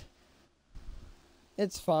opponent.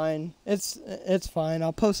 It's fine. It's fine.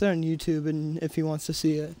 I'll post it on YouTube and if he wants to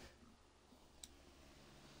see it.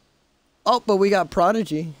 Oh, but we got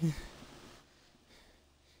Prodigy.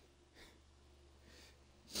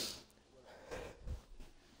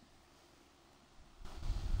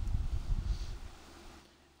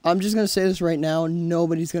 I'm just gonna say this right now.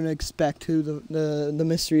 Nobody's gonna expect who the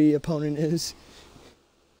mystery opponent is.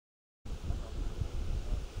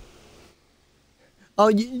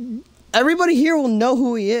 Oh, everybody here will know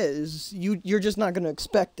who he is. You're just not gonna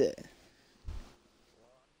expect it.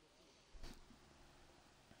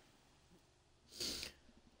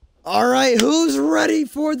 All right, who's ready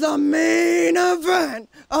for the main event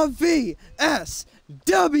of VSW?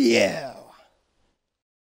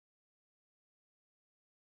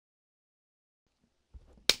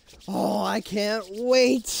 Oh, I can't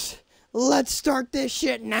wait. Let's start this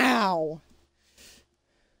shit now.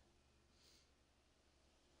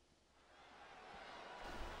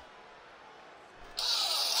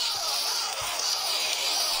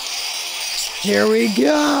 Here we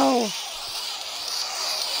go.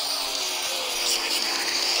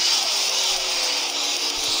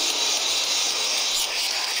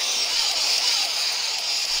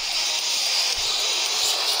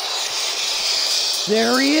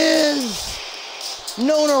 There he is,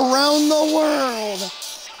 known around the world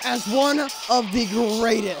as one of the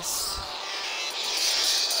greatest.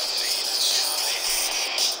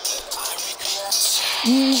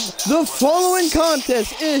 The following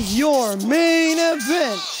contest is your main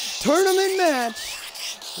event tournament match,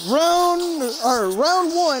 round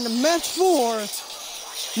 1, match 4.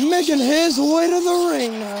 Making his way to the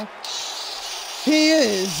ring, he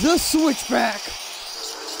is the Switchback,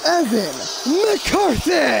 Evan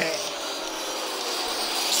McCarthy.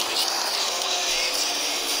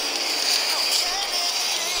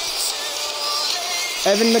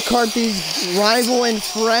 Evan McCarthy's rival and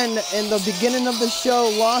friend in the beginning of the show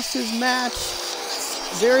lost his match.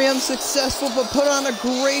 Very unsuccessful, but put on a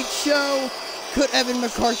great show. Could Evan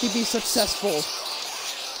McCarthy be successful?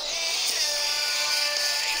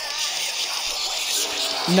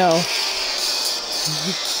 No.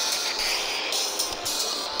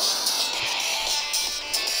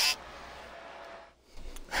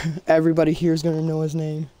 Everybody here is going to know his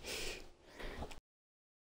name.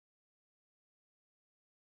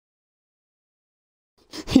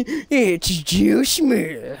 It's Juice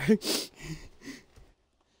Miller.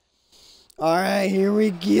 Alright, here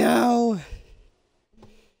we go.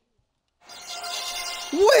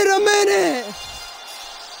 Wait a minute!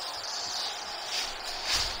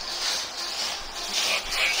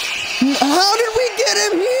 How did we get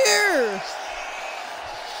him here?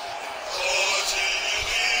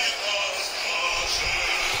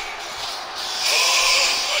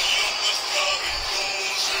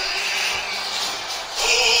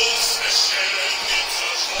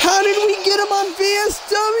 How did we get him on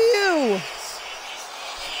VSW.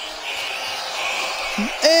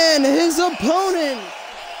 And his opponent,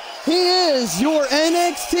 he is your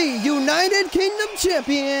NXT United Kingdom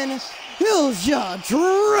Champion, Ilja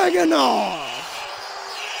Dragunov.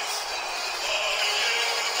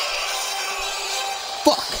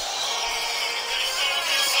 Fuck.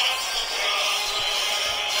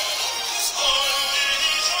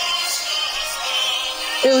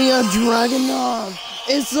 Ilja Dragunov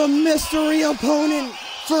is the mystery opponent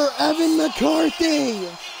for Evan McCarthy.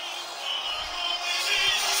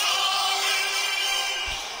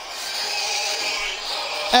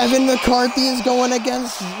 Evan McCarthy is going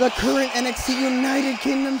against the current NXT United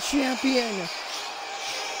Kingdom Champion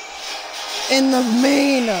in the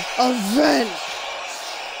main event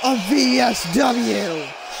of VSW.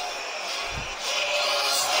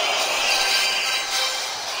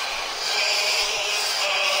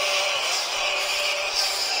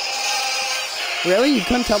 Really? You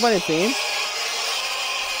couldn't tell by the theme?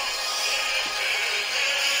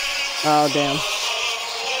 Oh, damn.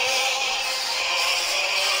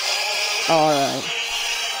 Alright.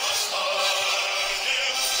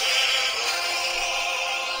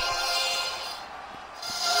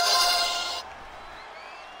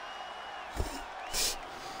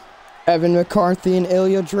 Evan McCarthy and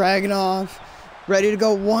Ilja Dragunov ready to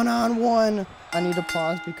go one-on-one. I need to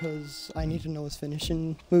pause because I need to know his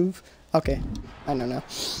finishing move. Okay, I don't know.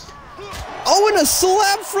 Oh, and a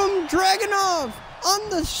slap from Dragunov on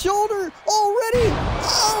the shoulder already.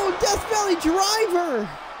 Oh, Death Valley Driver.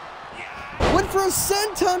 Went for a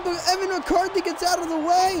senton, but Evan McCarthy gets out of the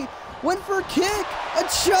way. Went for a kick, a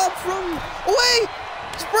chop from, wait,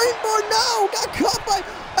 springboard, no, got caught by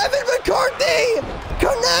Evan McCarthy,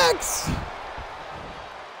 connects.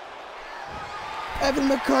 Evan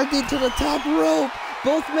McCarthy to the top rope.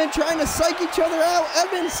 Both men trying to psych each other out.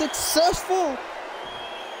 Evan successful.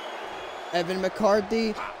 Evan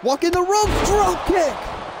McCarthy walking the ropes, drop kick.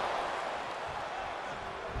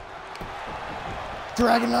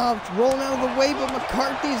 Dragunov rolling out of the way, but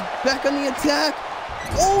McCarthy's back on the attack.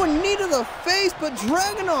 Oh, a knee to the face, but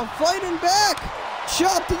Dragunov fighting back.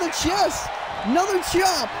 Chop to the chest. Another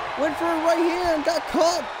chop. Went for a right hand, got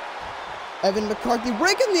caught. Evan McCarthy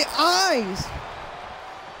raking the eyes.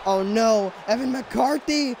 Oh no, Evan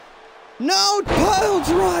McCarthy. No, pile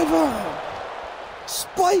driver.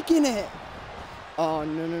 Spiking it. Oh,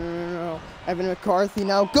 no. Evan McCarthy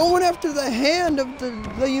now going after the hand of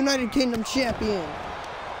the United Kingdom champion.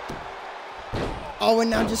 Oh, and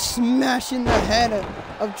now just smashing the head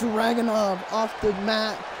of Dragunov off the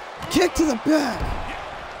mat. Kick to the back.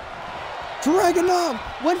 Dragunov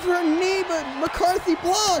went for a knee, but McCarthy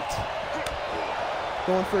blocked.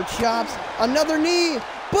 Going for chops. Another knee.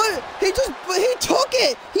 But he took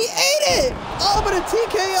it. He ate it. Oh, but a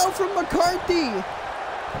TKO from McCarthy.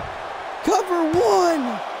 Cover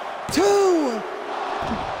 1, 2.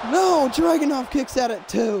 No, Dragunov kicks out at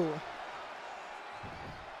 2.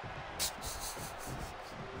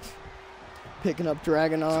 Picking up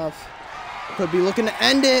Dragunov. Could be looking to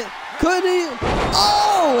end it. Could he?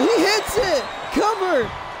 Oh, he hits it. Cover.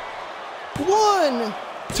 1,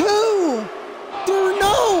 2, 3.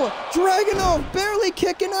 No, Dragunov barely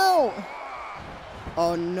kicking out.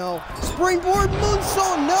 Oh no, springboard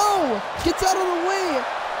moonsault. No, gets out of the way.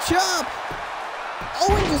 Chop!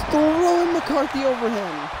 Oh, and just throwing McCarthy over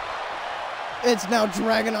him. It's now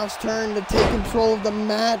Dragunov's turn to take control of the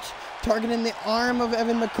match, targeting the arm of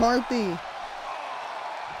Evan McCarthy.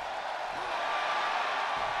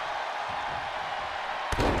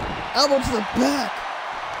 Elbow to the back.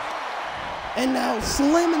 And now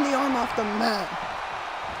slamming the arm off the mat.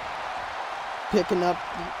 Picking up.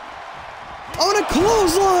 Oh, and a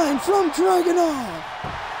clothesline from Dragunov.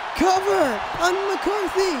 Cover on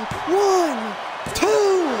McCarthy. 1,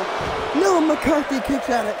 2. No, McCarthy kicks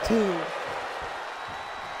out at 2.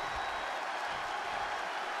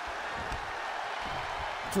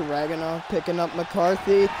 Dragunov picking up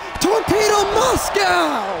McCarthy. Torpedo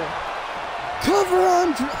Moscow. Cover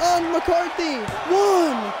on McCarthy.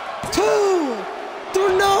 1, 2,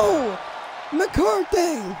 3. No,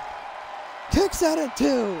 McCarthy kicks out at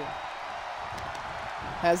 2.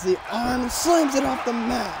 Has the arm, slams it off the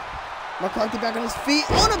mat. McCarthy back on his feet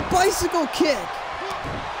on a bicycle kick.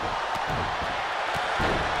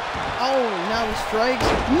 Oh, now he strikes.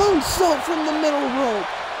 Moonsault from the middle rope.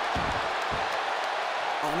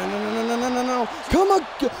 Oh, no. Come on.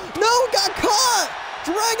 No, got caught.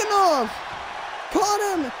 Dragunov caught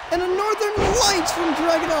him. And a Northern Lights from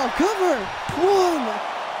Dragunov. Cover. 1,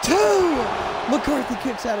 2. McCarthy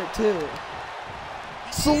kicks out at 2.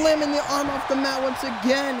 Slamming the arm off the mat once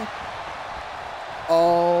again.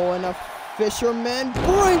 Oh, and a Fisherman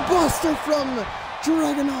brainbuster from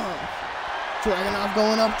Dragunov. Dragunov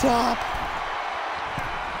going up top.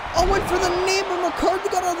 Oh, went for the knee, but McCarthy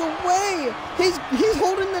got out of the way. He's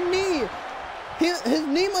holding the knee. His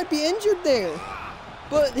knee might be injured there,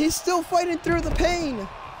 but he's still fighting through the pain.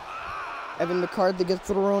 Evan McCarthy gets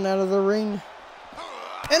thrown out of the ring.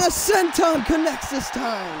 And a senton connects this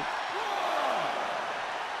time.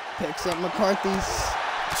 Picks up McCarthy's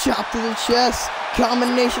chop to the chest.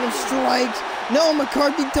 Combination of strikes. No,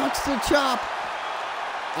 McCarthy ducks the chop.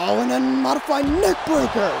 Oh, and a modified neck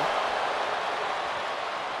breaker.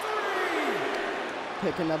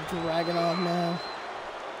 Picking up Dragunov now.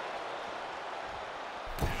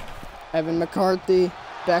 Evan McCarthy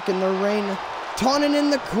back in the ring. Taunting in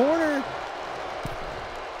the corner.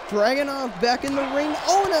 Dragunov back in the ring.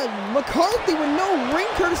 Oh, and a McCarthy with no ring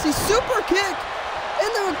courtesy. Super kick.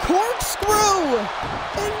 And then a corkscrew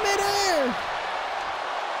in midair.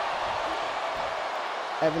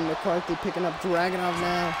 Evan McCarthy picking up Dragunov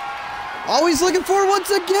now. Oh, he's looking for it once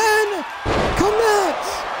again.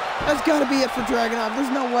 Connects. That's got to be it for Dragunov.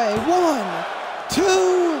 There's no way. 1,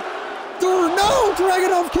 2, 3. No,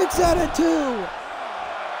 Dragunov kicks out at 2.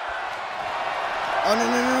 Oh,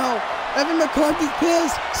 no. Evan McCarthy's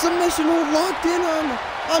pissed. Submission hold locked in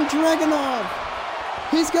on Dragunov.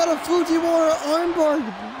 He's got a Fujiwara armbar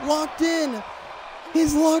locked in.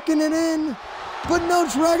 He's locking it in. But no,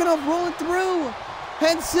 Dragunov rolling through.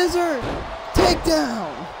 Head scissor.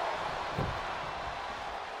 Takedown.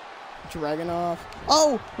 Dragunov.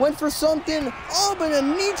 Oh, went for something. Oh, but a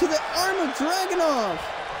knee to the arm of Dragunov.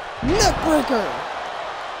 Neckbreaker.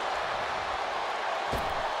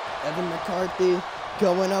 Evan McCarthy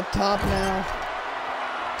going up top now.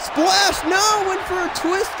 Splash. No, went for a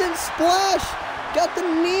twist and splash. Got the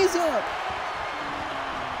knees up.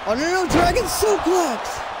 Oh, no, Dragon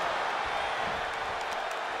suplex.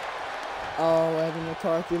 Oh, Evan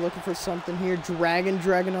McCarthy looking for something here.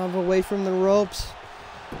 Dragunov away from the ropes.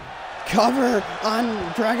 Cover on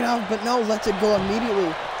Dragunov, but no, lets it go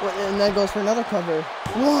immediately. And then goes for another cover.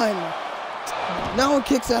 1. Now it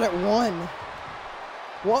kicks out at 1.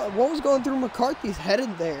 What was going through McCarthy's head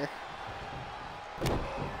there?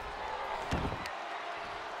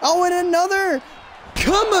 Oh, and another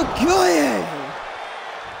Kamagoye!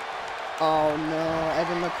 Oh no,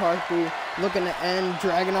 Evan McCarthy looking to end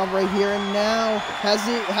Dragunov right here and now. Has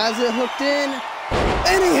it hooked in,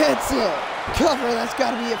 and he hits it. Cover, that's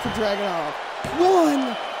gotta be it for Dragunov.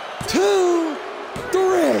 1, 2,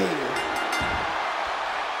 3.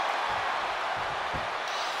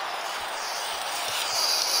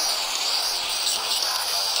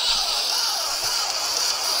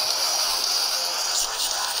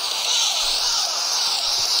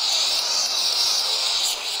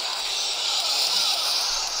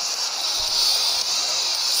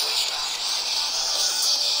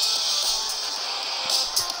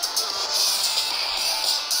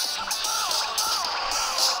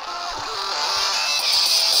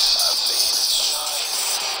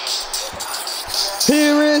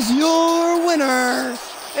 Here is your winner,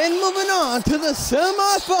 and moving on to the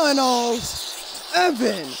semifinals,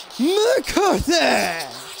 Evan McCarthy.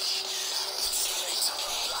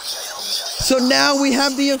 So now we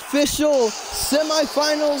have the official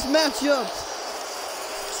semifinals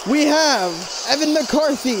matchups. We have Evan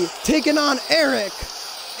McCarthy taking on Eric,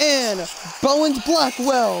 and Bowens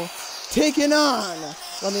Blackwell taking on,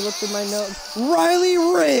 let me look through my notes, Riley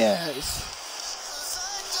Reyes.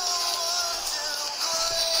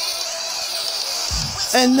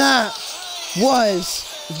 And that was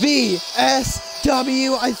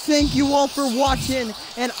VSW. I thank you all for watching,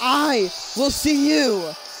 and I will see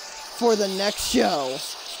you for the next show.